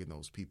been bugging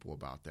those people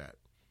about that.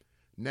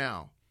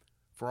 Now,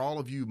 for all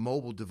of you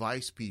mobile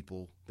device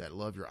people that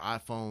love your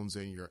iPhones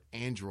and your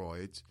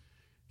Androids,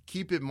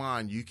 keep in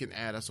mind you can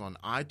add us on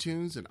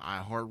iTunes and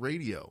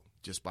iHeartRadio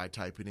just by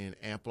typing in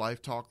Amp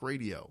Life Talk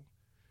Radio.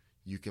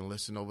 You can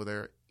listen over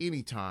there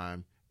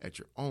anytime at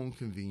your own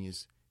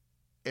convenience,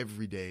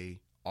 every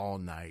day, all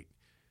night.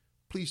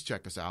 Please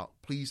check us out.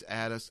 Please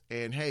add us.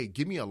 And hey,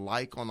 give me a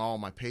like on all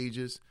my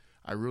pages.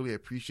 I really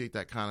appreciate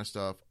that kind of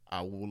stuff.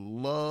 I would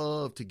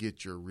love to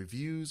get your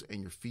reviews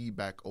and your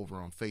feedback over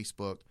on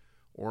Facebook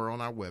or on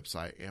our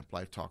website,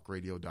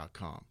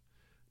 amplifetalkradio.com.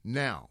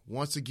 Now,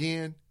 once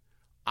again,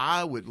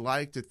 I would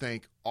like to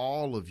thank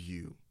all of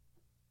you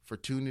for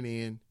tuning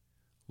in,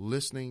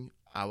 listening.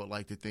 I would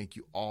like to thank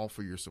you all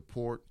for your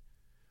support,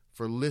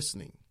 for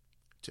listening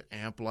to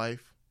Amp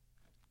Life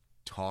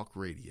Talk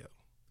Radio.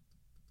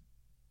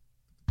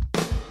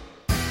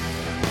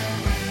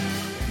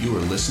 You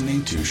are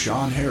listening to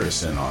Sean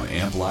Harrison on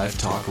Amp Life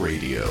Talk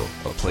Radio,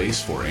 a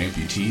place for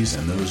amputees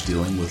and those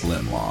dealing with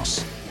limb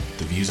loss.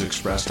 The views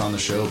expressed on the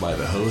show by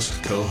the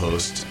host,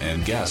 co-hosts,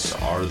 and guests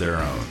are their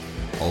own.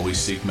 Always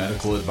seek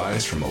medical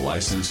advice from a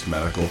licensed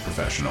medical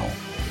professional.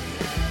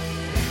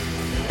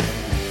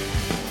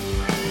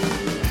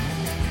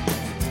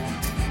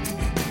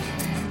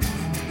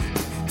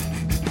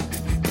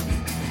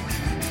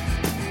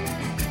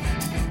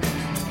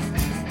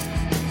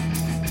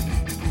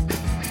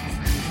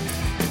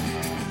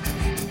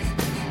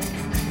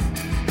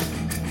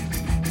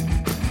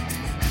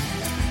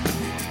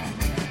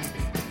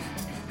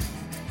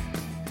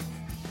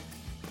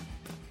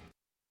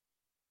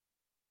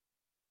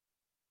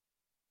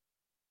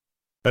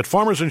 At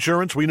Farmers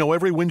Insurance, we know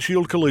every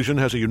windshield collision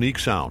has a unique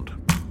sound.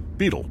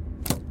 Beetle.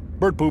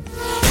 Bird poop.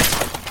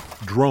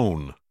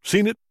 Drone.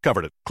 Seen it,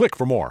 covered it. Click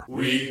for more.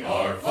 We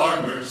are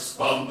farmers.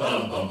 Bum,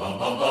 bum, bum, bum,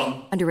 bum,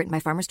 bum. Underwritten by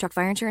Farmers Truck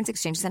Fire Insurance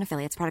Exchanges and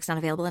Affiliates. Products not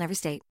available in every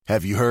state.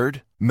 Have you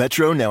heard?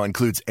 Metro now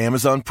includes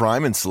Amazon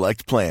Prime and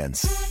select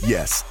plans.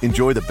 Yes,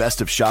 enjoy the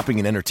best of shopping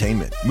and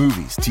entertainment,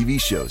 movies,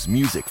 TV shows,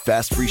 music,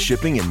 fast free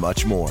shipping, and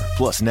much more.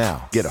 Plus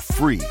now, get a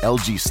free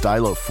LG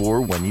Stylo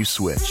 4 when you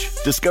switch.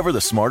 Discover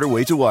the smarter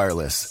way to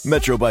wireless.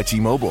 Metro by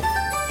T-Mobile.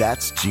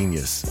 That's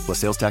genius. Plus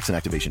sales tax and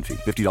activation fee.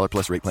 $50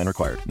 plus rate plan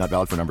required. Not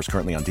valid for numbers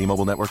currently on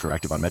T-Mobile network or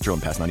active on Metro in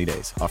past 90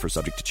 days. Offer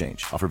subject to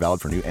change. Offer valid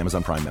for new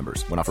Amazon Prime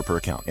members. When offer per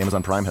account.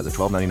 Amazon Prime has a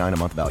 $12.99 a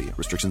month value.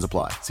 Restrictions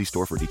apply. See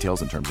store for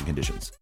details and terms and conditions.